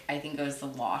like, I think it was the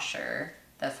washer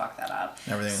that fucked that up.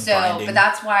 Everything was so, binding. but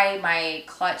that's why my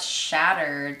clutch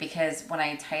shattered, because when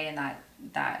I tightened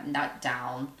that nut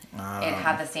down, it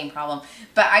had the same problem.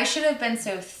 But I should have been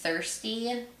so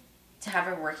thirsty to have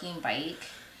a working bike.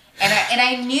 And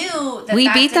I knew that We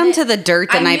that beat them didn't- to the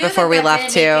dirt the I night knew before that we that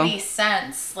left, didn't make too. any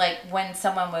sense, like when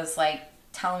someone was like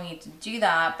telling me to do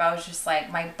that, but I was just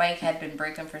like, my bike had been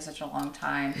broken for such a long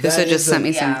time. This would just sent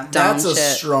me Yeah. some dumb That's a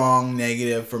shit. strong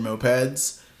negative for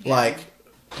mopeds Like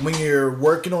when you're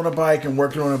working on a bike and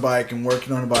working on a bike and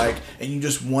working on a bike, and you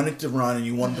just want it to run and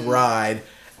you want it to ride,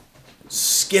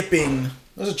 skipping.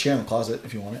 There's a chair in the closet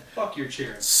if you want it. Fuck your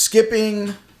chair.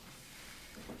 Skipping,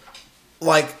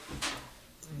 like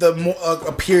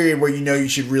a period where you know you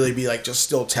should really be like just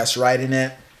still test riding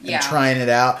it and trying it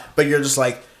out, but you're just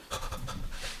like,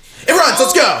 it runs,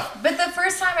 let's go. But the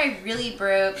first time I really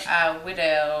broke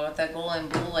Widow, the Golden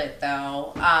Bullet,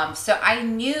 though, so I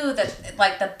knew that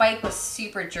like the bike was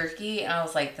super jerky, and I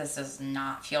was like, this does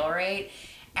not feel right.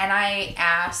 And I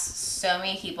asked so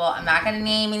many people, I'm not going to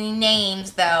name any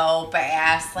names though, but I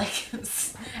asked like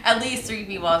at least 3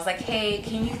 people. I was like, hey,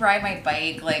 can you ride my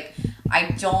bike? Like,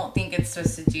 I don't think it's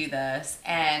supposed to do this.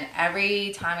 And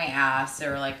every time I asked, they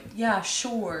were like, yeah,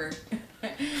 sure.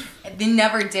 They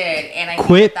never did. And I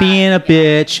Quit being a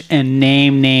bitch and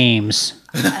name names.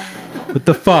 What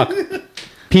the fuck?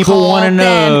 People want to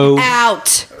know.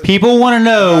 Out. People want to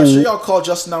know. I'm sure y'all called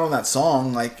Justin out on that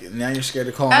song. Like now you're scared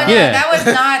to call him out. No, Yeah. that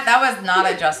was not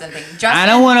a Justin thing. Justin, I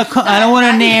don't want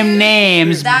to name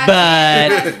names, that's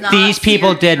but not these people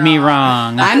your did me job.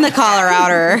 wrong. I'm the caller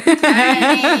outer.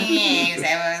 It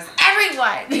was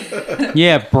everyone.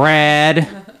 Yeah, Brad,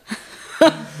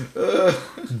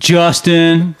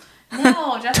 Justin,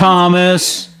 No, Justin.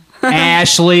 Thomas,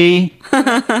 Ashley,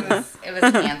 It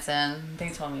was Hanson. They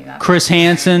told me that. Chris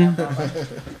Hansen.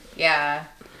 Yeah.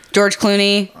 George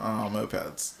Clooney, Oh,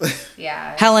 mopeds.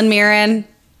 Yeah. Helen Mirren.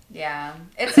 Yeah.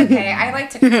 It's okay. I like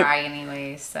to cry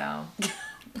anyway, so.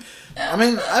 I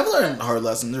mean, I've learned hard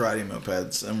lessons riding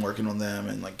mopeds and working on them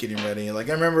and like getting ready. Like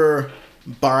I remember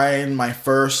buying my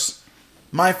first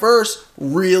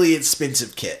really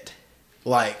expensive kit.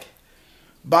 Like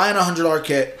buying $100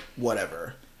 kit,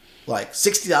 whatever. Like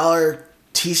 $60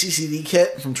 TCCD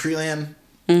kit from Treeland.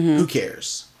 Who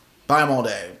cares? Buy them all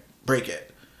day. Break it.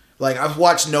 Like I've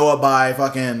watched Noah buy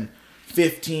fucking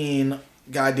 15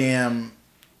 goddamn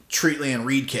Treatland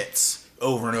Reed kits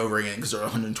over and over again because they're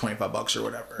 $125 or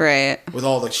whatever. Right. With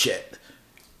all the shit.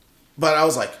 But I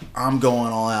was like, I'm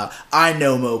going all out. I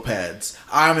know mopeds.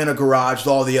 I'm in a garage with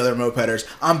all the other mopeders.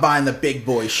 I'm buying the big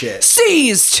boy shit.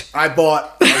 Seized. I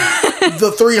bought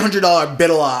the $300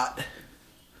 Bit-A-Lot.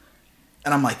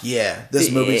 And I'm like, yeah,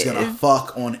 this movie's gonna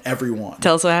fuck on everyone.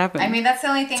 Tell us what happened. I mean, that's the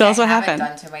only thing Tell us I what haven't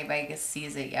happened. done to my bike is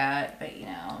seize it yet. But, you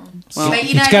know. Well, but,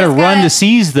 you know, It's got to you just run gotta- to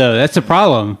seize, though. That's the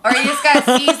problem. Or you just got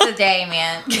to seize the day,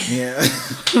 man. Yeah.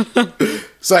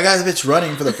 So I got the bitch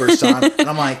running for the first time. And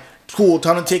I'm like, cool,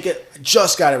 time to take it. I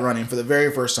just got it running for the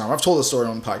very first time. I've told the story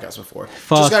on the podcast before. Just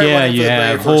Fuck got it yeah, running for you the very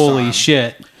have. first Holy time.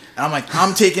 shit. And I'm like,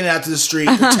 I'm taking it out to the street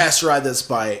to test ride this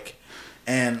bike.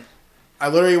 And I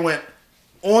literally went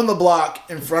on the block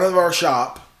in front of our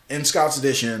shop in Scouts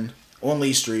Edition on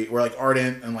Lee Street, where like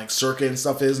Ardent and like Circuit and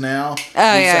stuff is now. Oh, We used to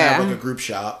yeah. have like a group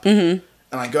shop. Mm-hmm.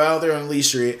 And I go out there on Lee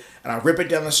Street and I rip it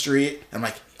down the street. And I'm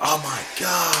like, oh my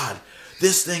God,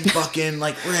 this thing fucking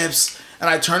like rips. And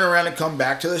I turn around and come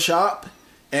back to the shop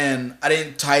and I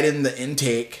didn't tighten the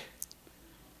intake.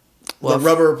 The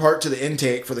rubber part to the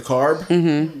intake for the carb.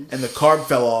 Mm-hmm. And the carb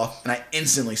fell off and I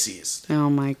instantly seized. Oh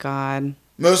my God.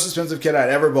 Most expensive kit I'd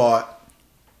ever bought.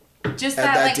 Just At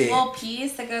that, that like, date. little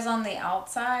piece that goes on the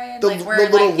outside. The, like, where,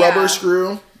 the little like, rubber yeah.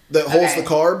 screw that holds Okay. the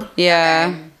carb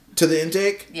Yeah. to the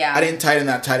intake. Yeah. I didn't tighten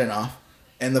that tight enough.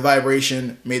 And the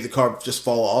vibration made the carb just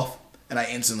fall off. And I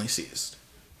instantly seized.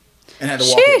 And had to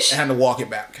Sheesh. walk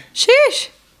it back. Sheesh.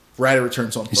 Right at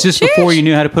returns on foot. Is this before you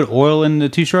knew how to put oil in the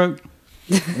two-stroke?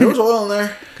 There was oil in there.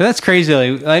 Because that's crazy.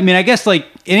 Like, I mean, I guess like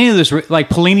any of this, like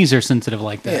Polinis are sensitive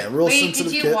like that. Yeah, real Wait,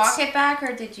 sensitive did you kits. walk it back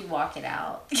or did you walk it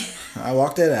out? I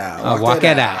walked it out. I'll walk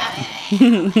it out.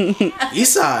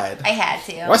 East side. I had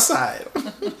to. West side.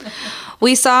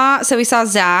 We saw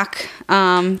Zach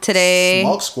today.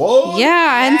 Smog squad. Yeah,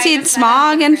 I hadn't Yeah, seen I just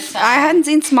Smog met him and the first time. I hadn't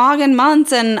seen Smog in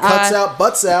months and Cuts out,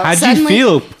 butts out. How'd Suddenly-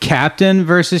 you feel? Captain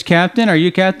versus captain? Are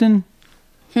you captain?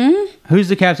 Who's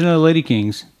the captain of the Lady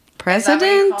Kings? Is that what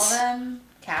you president. call them?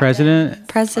 Captain? President?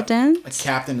 President. A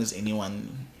captain is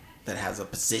anyone that has a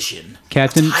position.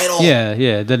 Captain? A title. Yeah.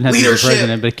 It doesn't have to be Leadership. the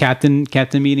president, but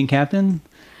captain meeting captain?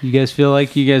 You guys feel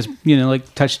like you guys,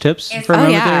 like touch tips It's- for a Oh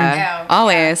moment there? yeah, there?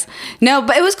 always. No,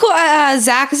 but it was cool.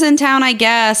 Zach is in town, I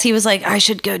guess. He was like, I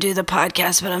should go do the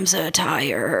podcast, but I'm so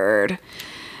tired.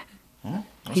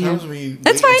 Sometimes we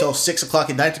That's wait fine. until 6 o'clock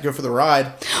at night to go for the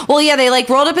ride. Well, yeah, they like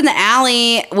rolled up in the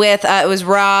alley with it was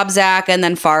Rob, Zach, and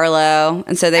then Farlow,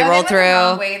 and so they Oh, rolled went the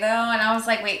wrong through. way though, and I was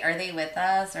like, wait, are they with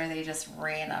us or are they just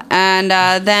random? And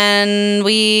then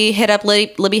we hit up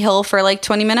Libby Hill for like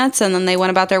 20 minutes, and then they went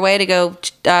about their way to go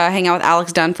hang out with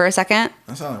Alex Dunn for a second.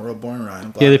 That sounds like a real boring ride.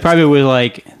 I'm glad Yeah, they I- probably were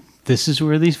like, this is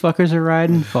where these fuckers are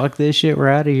riding. Fuck this shit. We're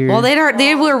out of here. Well,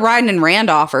 they were riding in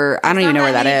Randolph, or I don't even know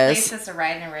where that is. Places to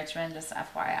ride in Richmond, just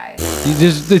FYI.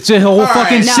 It's a whole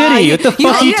fucking No, city. What the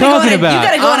fuck are you gotta go talking on a- about? You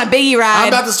gotta go on a Biggie ride. I'm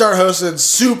about to start hosting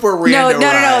super no, random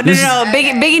rides.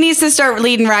 Biggie needs to start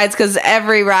leading rides because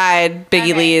every ride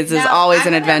Biggie leads is always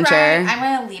an adventure. I'm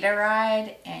gonna lead a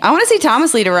ride. And I want to see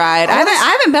Thomas lead a ride. I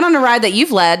haven't been on a ride that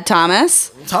you've led,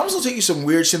 Thomas. Thomas will take you some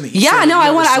weird shit in the East Yeah, End no, that I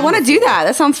you've want never to seen do before. that.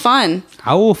 That sounds fun.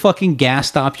 I will fucking gas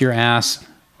stop your ass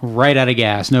right out of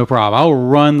gas. No problem. I will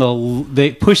run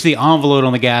they push the envelope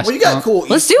on the gas. Well, you got cool.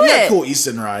 Let's you do got it. cool East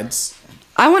End rides.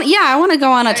 I want to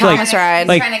go on a Thomas ride.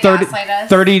 Like- Like trying to 30, gaslight us?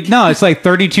 30 no, it's like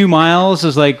 32 miles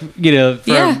is like, from,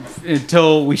 Yeah.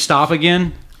 until we stop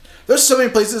again. There's so many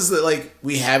places that like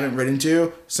we haven't ridden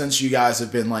to since you guys have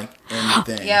been like in the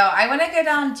thing. Yo, I want to go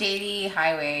down JD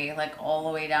Highway, like all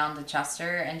the way down to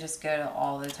Chester, and just go to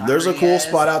all the top. There's a cool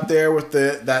spot out there with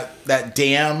that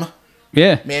dam,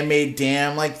 Yeah. man-made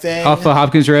dam like thing. Off of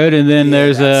Hopkins Road, and then Yeah,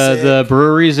 there's that's the sick.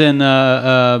 breweries in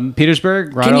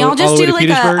Petersburg. Right Can y'all all just the way do to like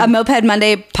Petersburg. a Moped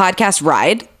Monday podcast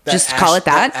ride? That Just call it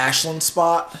that. Ashland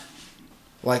spot.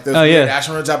 Like those Oh, weird yeah.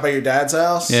 Ashland roads out by your dad's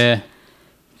house. Yeah.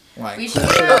 Like We should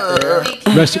pull do it up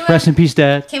there. Rest in peace,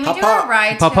 Dad. Can we do Pop-up. a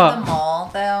ride Pop-up. to the mall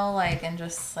though, like, and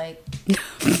just like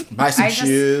Buy some I just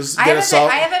shoes. I Get a haven't soft.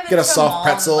 been, I haven't been Get a to a soft mall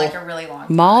pretzel. in like a really long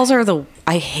time. Malls are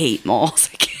I hate malls.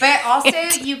 I can't- But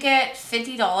also, you get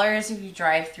 $50 if you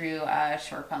drive through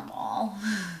Short Pump Mall.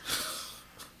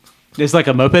 It's like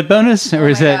a moped bonus, or Oh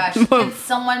is my that? gosh. Can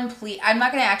someone please? I'm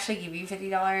not gonna actually give you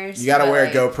 $50. You gotta but, wear a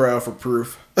like, GoPro for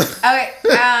proof. Okay,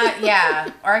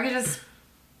 yeah. Or I could just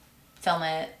film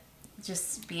it.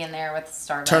 Just be in there with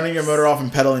Starbucks. Turning your motor off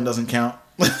and pedaling doesn't count.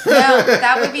 No,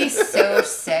 that would be so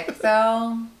sick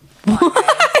though.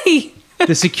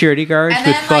 The security guards And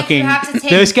would then, like, you fucking. have to take-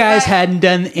 Those guys but- hadn't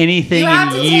done anything You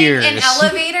have to in years. take an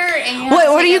elevator and you have What to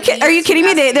are take you at are you least kidding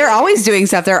me? two They're always doing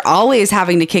stuff. They're always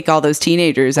having to kick all those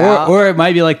teenagers out. Or it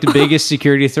might be like the biggest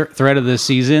security threat of the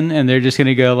season, and they're just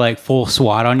gonna go like full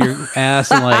SWAT on your ass,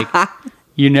 and like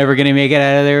you're never gonna make it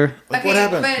out of there. Like, Okay, what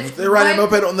happened? but They're riding a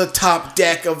what- moped on the top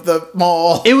deck of the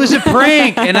mall. It was a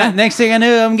prank, and next thing I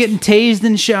know, I'm getting tased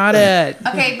and shot at.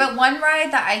 Okay, but one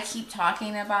ride that I keep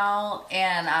talking about,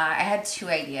 and I had two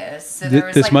ideas. So there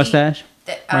was This like mustache.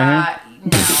 no.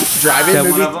 Drive-in That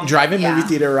one movie, of 'em? Yeah. movie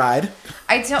theater ride.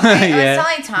 I Yeah. was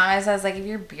telling Thomas, I was like, if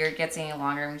your beard gets any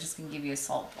longer, I'm just gonna give you a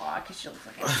salt block because you'll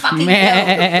fucking fucking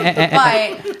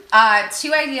kill. But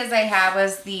two ideas I had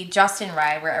was the Justin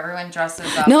ride where everyone dresses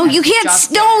up. No, as you can't.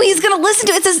 Justin. No, he's gonna listen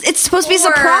to it. It's supposed to be a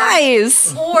Or-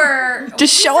 surprise. Or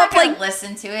Just he's show not up gonna like-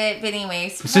 listen to it. But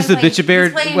anyways, Is this the Bitch a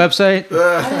Bear website?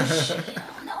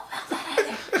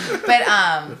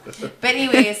 But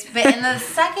anyways, but in the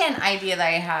second idea that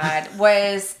I had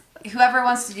was whoever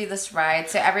wants to do this ride,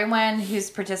 so everyone who's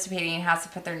participating has to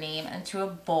put their name into a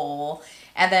bowl,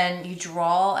 and then you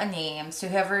draw a name. So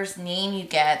whoever's name you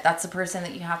get, that's the person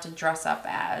that you have to dress up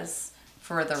as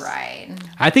for the ride.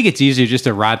 I think it's easier just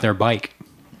to ride their bike.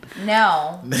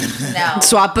 No.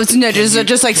 Swap, no,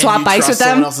 just like Can swap you bikes trust with them.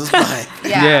 someone else's bike?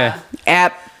 Yeah.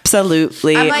 Yeah.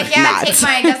 Absolutely I'm like, yeah, not. take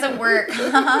mine. It doesn't work.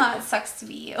 It sucks to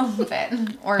be you, but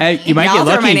or Hey, me. you might Yeah, get I'll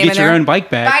throw lucky my and name get in your there. own bike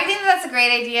But back. I think that's a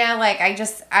great idea. Like,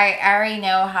 I already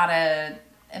know how to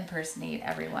impersonate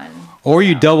everyone. Or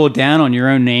you double down on your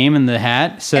own name in the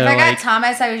hat. So If I got like,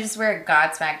 Thomas, I would just wear a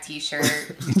Godsmack t-shirt.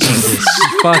 Jesus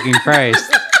fucking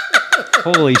Christ.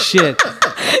 Holy shit.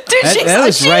 Dude, That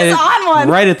was she's right on one.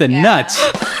 right at the Yeah. nuts.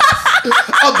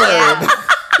 A bird.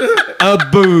 A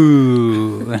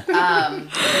boo.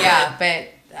 Yeah, but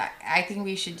I think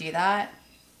we should do that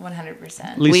 100%.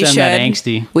 At least We I'm not should.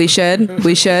 angsty. We should.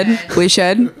 We should. We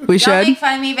should. We Don't should. make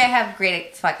fun of me, but have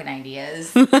great fucking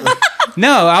ideas.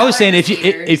 No, I was saying are if you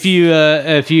haters. if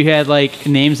you had like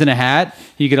names in a hat,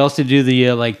 you could also do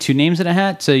the like two names in a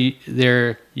hat. So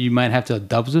you might have to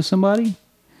dubs with somebody.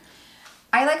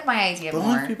 I like my idea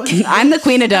more. I'm the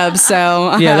queen of dubs,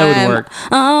 so Yeah, that would I'm work.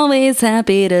 Always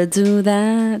happy to do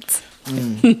that.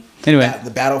 Anyway,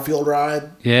 The Battlefield ride.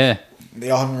 yeah, They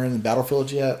all haven't ridden the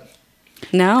Battlefield yet.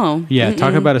 No. yeah.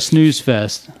 Talk about a snooze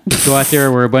fest. Go out there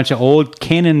where a bunch of old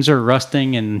cannons are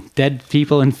rusting and dead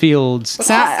people in fields.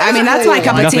 So, I mean, that's my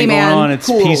cup of tea, Nothing going on. man. It's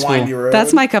Cool little peaceful. windy road.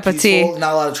 That's my cup of tea. Peaceful,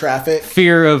 not a lot of traffic.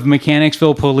 Fear of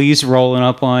Mechanicsville police rolling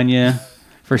up on you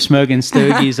for smoking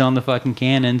stogies on the fucking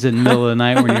cannons in the middle of the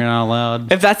night when you're not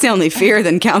allowed. If that's the only fear,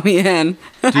 then count me in.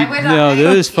 I would, No,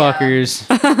 those yeah. fuckers,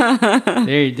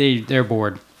 they're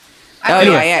bored. I Oh, would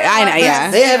yeah, also yeah, I know, love yeah.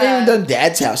 to They see haven't a- even done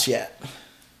Dad's house yet.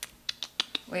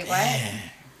 Wait, what?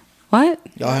 What?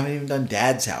 Y'all haven't even done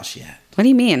Dad's house yet. What do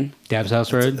you mean? Dab's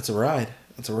House Road. It's a ride.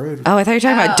 That's a road. Oh, I thought you were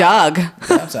talking about Doug.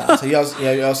 Dab's house. So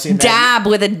y'all seen Maggie? Dab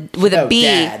with a B.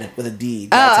 Dad with a D.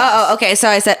 Dad's house. Oh, okay. So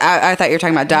I said I thought you were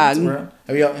talking about That's a Doug. road.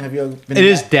 Have y'all been? It to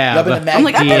is Y'all Dab. been to Maggie? I'm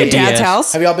like, I've been to D-A-D-S. Dad's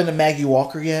house. Have y'all been to Maggie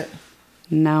Walker yet?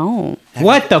 No.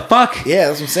 What the fuck? Yeah,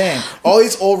 that's what I'm saying. All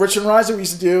these old Richmond rides that we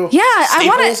used to do. Yeah, I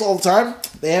wanna- Staples all the time.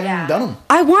 They haven't even done them.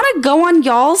 I want to go on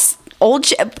y'all's old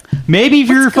ship. Maybe if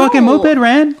your Let's fucking go. moped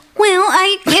ran. Well,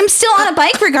 I am still on a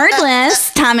bike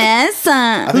regardless, Thomas.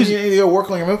 I think you need to go work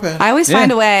on your moped. I always Yeah.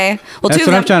 find a way. Well, That's two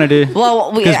what of I'm trying to do.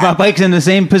 Well, Because my bike's in the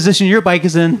same position your bike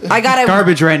is in. I gotta-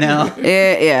 garbage right now.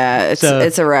 yeah, it's So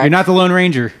it's a wreck. You're not the Lone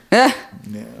Ranger. Eh,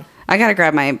 Yeah. I gotta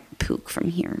grab my pook from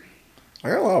here. I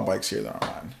got a lot of bikes here that are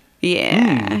mine.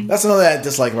 Yeah. That's another thing I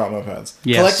dislike about mopeds.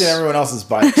 Yes. Collecting everyone else's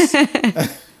bikes.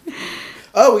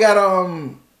 Oh, we got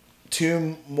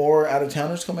 2 more out of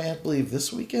towners coming, I believe,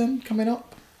 this weekend coming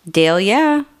up. Dale,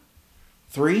 yeah.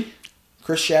 3.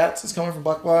 Chris Schatz is coming from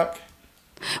Buck Block.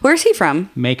 Where's he from?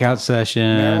 Makeout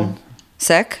session. Maryland.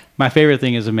 Sick. My favorite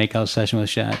thing is a makeout session with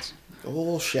Shats. The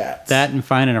little Schatz. That and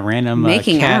finding a random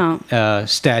Making cat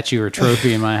statue or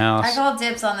trophy in my house. I call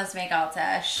dibs on this makeout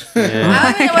sesh. Yeah.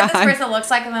 I don't even know what this person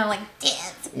looks like, and I'm like,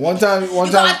 dibs. One time.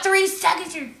 You got 3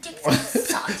 seconds, your dick's gonna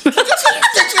suck. You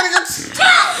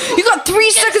got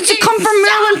 3 seconds to come from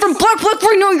Maryland from Black Black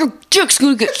right now. Your dick's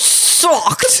gonna get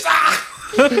sucked.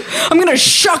 I'm gonna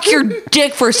shuck your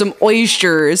dick for some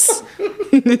oysters.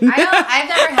 I've never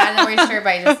had an oyster, but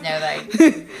I just know that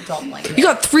I don't like it. You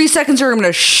got 3 seconds or I'm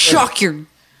gonna shuck your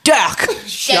dick.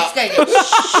 Dick's gonna get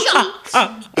shocked.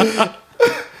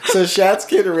 So Schatz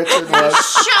kid to Richard was.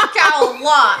 Shocked out a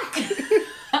lot.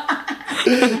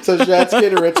 So Schatz kid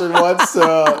to Richard once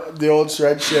the old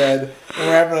shred shed, and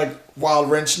we're having like wild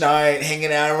wrench night,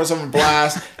 hanging out, and we're having a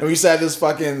blast, and we used to have this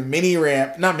fucking mini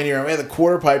ramp, not mini ramp, we had the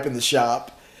quarter pipe in the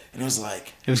shop, and it was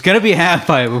like, It was gonna be a half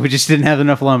pipe, but we just didn't have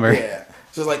enough lumber. yeah.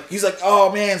 So it's like he's like,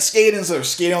 oh man, skating. So they're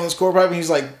skating on this quarter pipe, and he's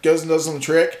like goes and does some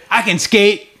trick. I can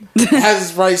skate.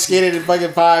 Has probably skated in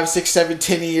fucking 5, 6, 7,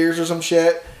 10 years or some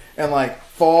shit, and like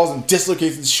falls and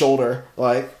dislocates his shoulder.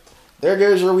 Like, there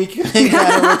goes your weekend.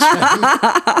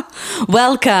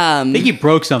 Welcome. I think he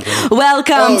broke something.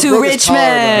 Welcome to broke his collar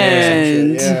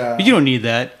Richmond. or some shit, yeah. You don't need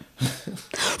that.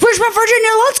 Richmond, Virginia,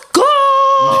 let's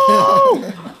go.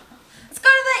 Let's go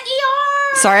to the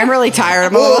ER. Sorry, I'm really tired.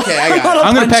 I'm a Oh, little, okay, I got it.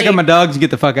 I'm gonna pack punchy. up my dogs and get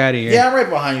the fuck out of here. Yeah, I'm right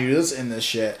behind you. Let's end this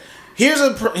shit. Here's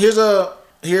a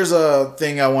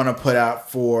thing I want to put out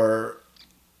for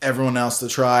everyone else to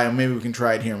try, and maybe we can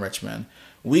try it here in Richmond.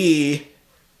 We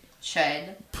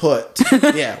Should.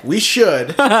 we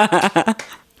should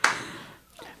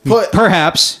put.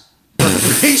 Perhaps.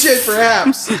 We should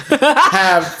perhaps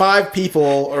have 5 people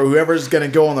or whoever's gonna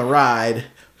go on the ride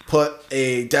put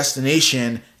a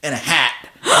destination in a hat.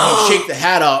 And you shake the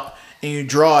hat up and you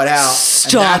draw it out.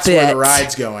 Stop and that's where it. the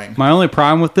ride's going. My only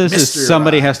problem with this Mystery is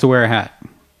somebody ride. has to wear a hat.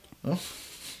 A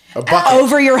bucket.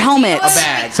 Over your helmet. A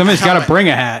bag. Somebody's a got to helmet. bring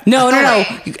a hat. No.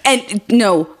 Okay. And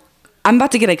no. I'm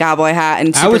about to get a cowboy hat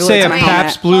and I would super glue say it a to my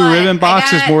Pabst helmet. Blue Hold on. Ribbon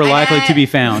box is more likely to be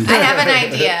found. I have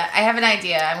an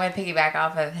idea. I'm going to piggyback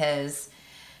off of his.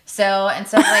 So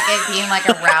instead of like it being like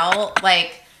a route,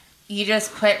 like you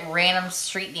just put random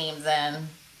street names in.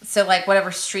 So like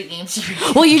whatever street names you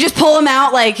Well, you just pull them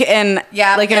out like in an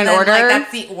and then, order. Like,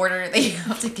 that's the order that you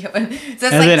have to go in. So it's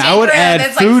And like then I would Tinker, add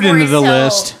that's food into Forest the Hill,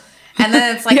 list. And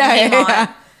then it's like Yeah, Piedmont.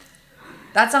 yeah.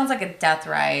 That sounds like a death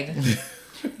ride.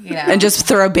 You know. And just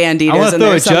throw banditos I want to in throw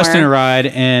there a Justin somewhere. ride,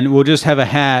 and we'll just have a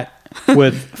hat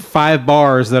with 5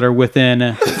 bars that are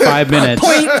within 5 minutes.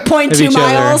 Point of 2 each other.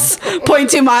 miles.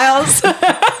 0.2 miles.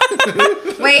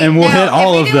 Wait, and we'll no, hit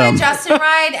all if of we do them. a Justin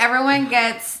ride, everyone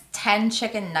gets 10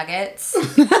 chicken nuggets.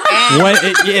 And,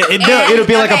 It'll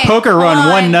be like a okay, poker hold run, on,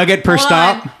 1 nugget per hold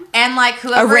stop. on. And like A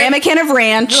whoever ramekin of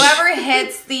ranch. whoever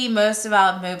hits the most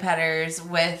amount of mopeders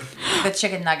with the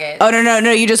chicken nuggets. Oh no.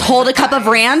 You just hold a cup of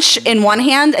ranch in one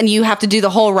hand and you have to do the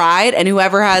whole ride, and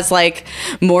whoever has like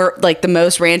more like the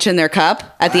most ranch in their cup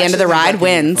at the end of the ride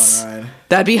wins.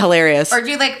 That'd be hilarious. Or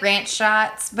do like ranch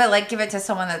shots, but like give it to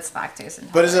someone that's lactose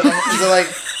intolerant. But is it like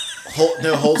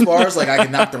no holds bars? Like I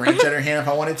could knock the ranch out of her hand if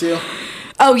I wanted to?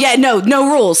 Oh yeah, no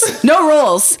rules. No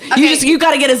rules. Okay. You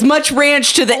got to get as much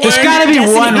ranch to the end. There's gotta be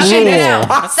one destination rule. as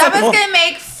possible. Someone's gonna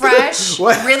make fresh,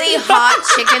 What? really hot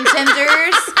chicken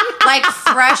tenders, like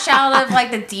fresh out of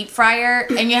like the deep fryer,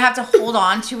 and you have to hold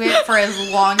on to it for as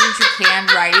long as you can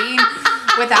riding.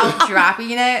 without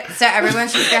dropping it. So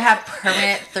everyone's just gonna have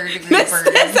permanent 3rd-degree burns.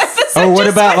 Oh, what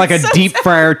about like a deep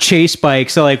fryer chase bike?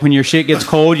 So like when your shit gets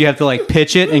cold, you have to like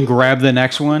pitch it and grab the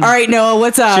next one. All right, Noah,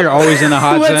 what's up? So you're always in a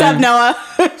hot What's zone. up, Noah?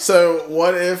 So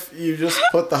what if you just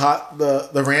put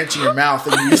the ranch in your mouth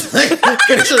and you just like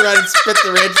finish it around and spit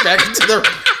the ranch back into the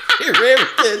rabbit?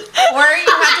 Or you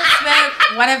have to smoke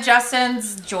one of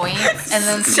Justin's joints and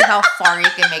then see how far you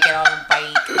can make it on a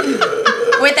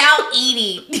bite without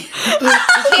eating. You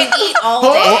can't eat all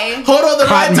day. Hold on, the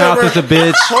Cotton ride's mouth over. is a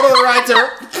bitch. Hold on, the ride's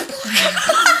over.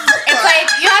 It's like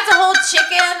you have to hold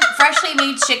chicken, freshly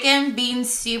made chicken, being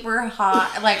super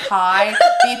hot, like high,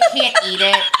 but you can't eat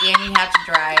it and you have to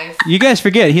drive. You guys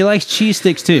forget he likes cheese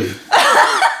sticks too.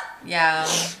 Yeah.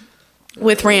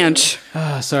 With ranch.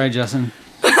 Oh, sorry, Justin.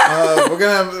 We're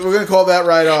gonna call that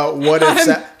ride. What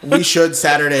if we should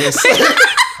Saturdays?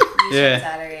 Yeah.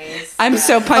 Saturdays. I'm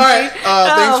so punchy. All right.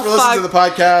 Thanks for listening to the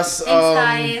podcast.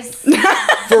 Thanks,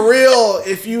 guys. For real,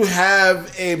 if you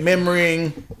have a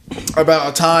memory about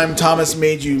a time Thomas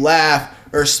made you laugh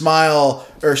or smile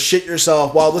or shit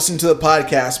yourself while listening to the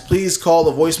podcast, please call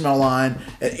the voicemail line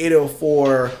at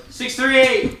 804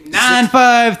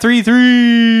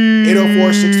 638-9533.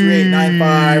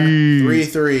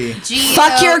 804-638-9533.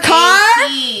 Fuck your car?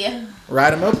 GOAT.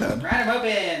 Ride a moped. Ride 'em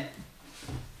open.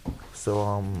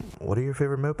 So, what are your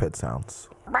favorite moped sounds?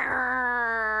 Fuck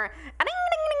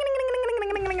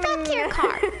your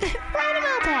car. Ride a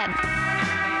moped.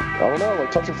 I don't know, like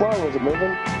touch a flower, was it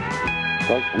moving?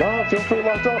 Like, nah, it feels pretty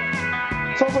locked up.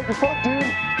 Sounds like you're fucked, dude.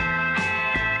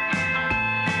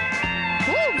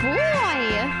 Oh boy.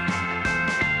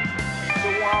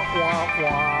 Womp womp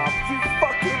womp. You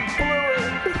fucking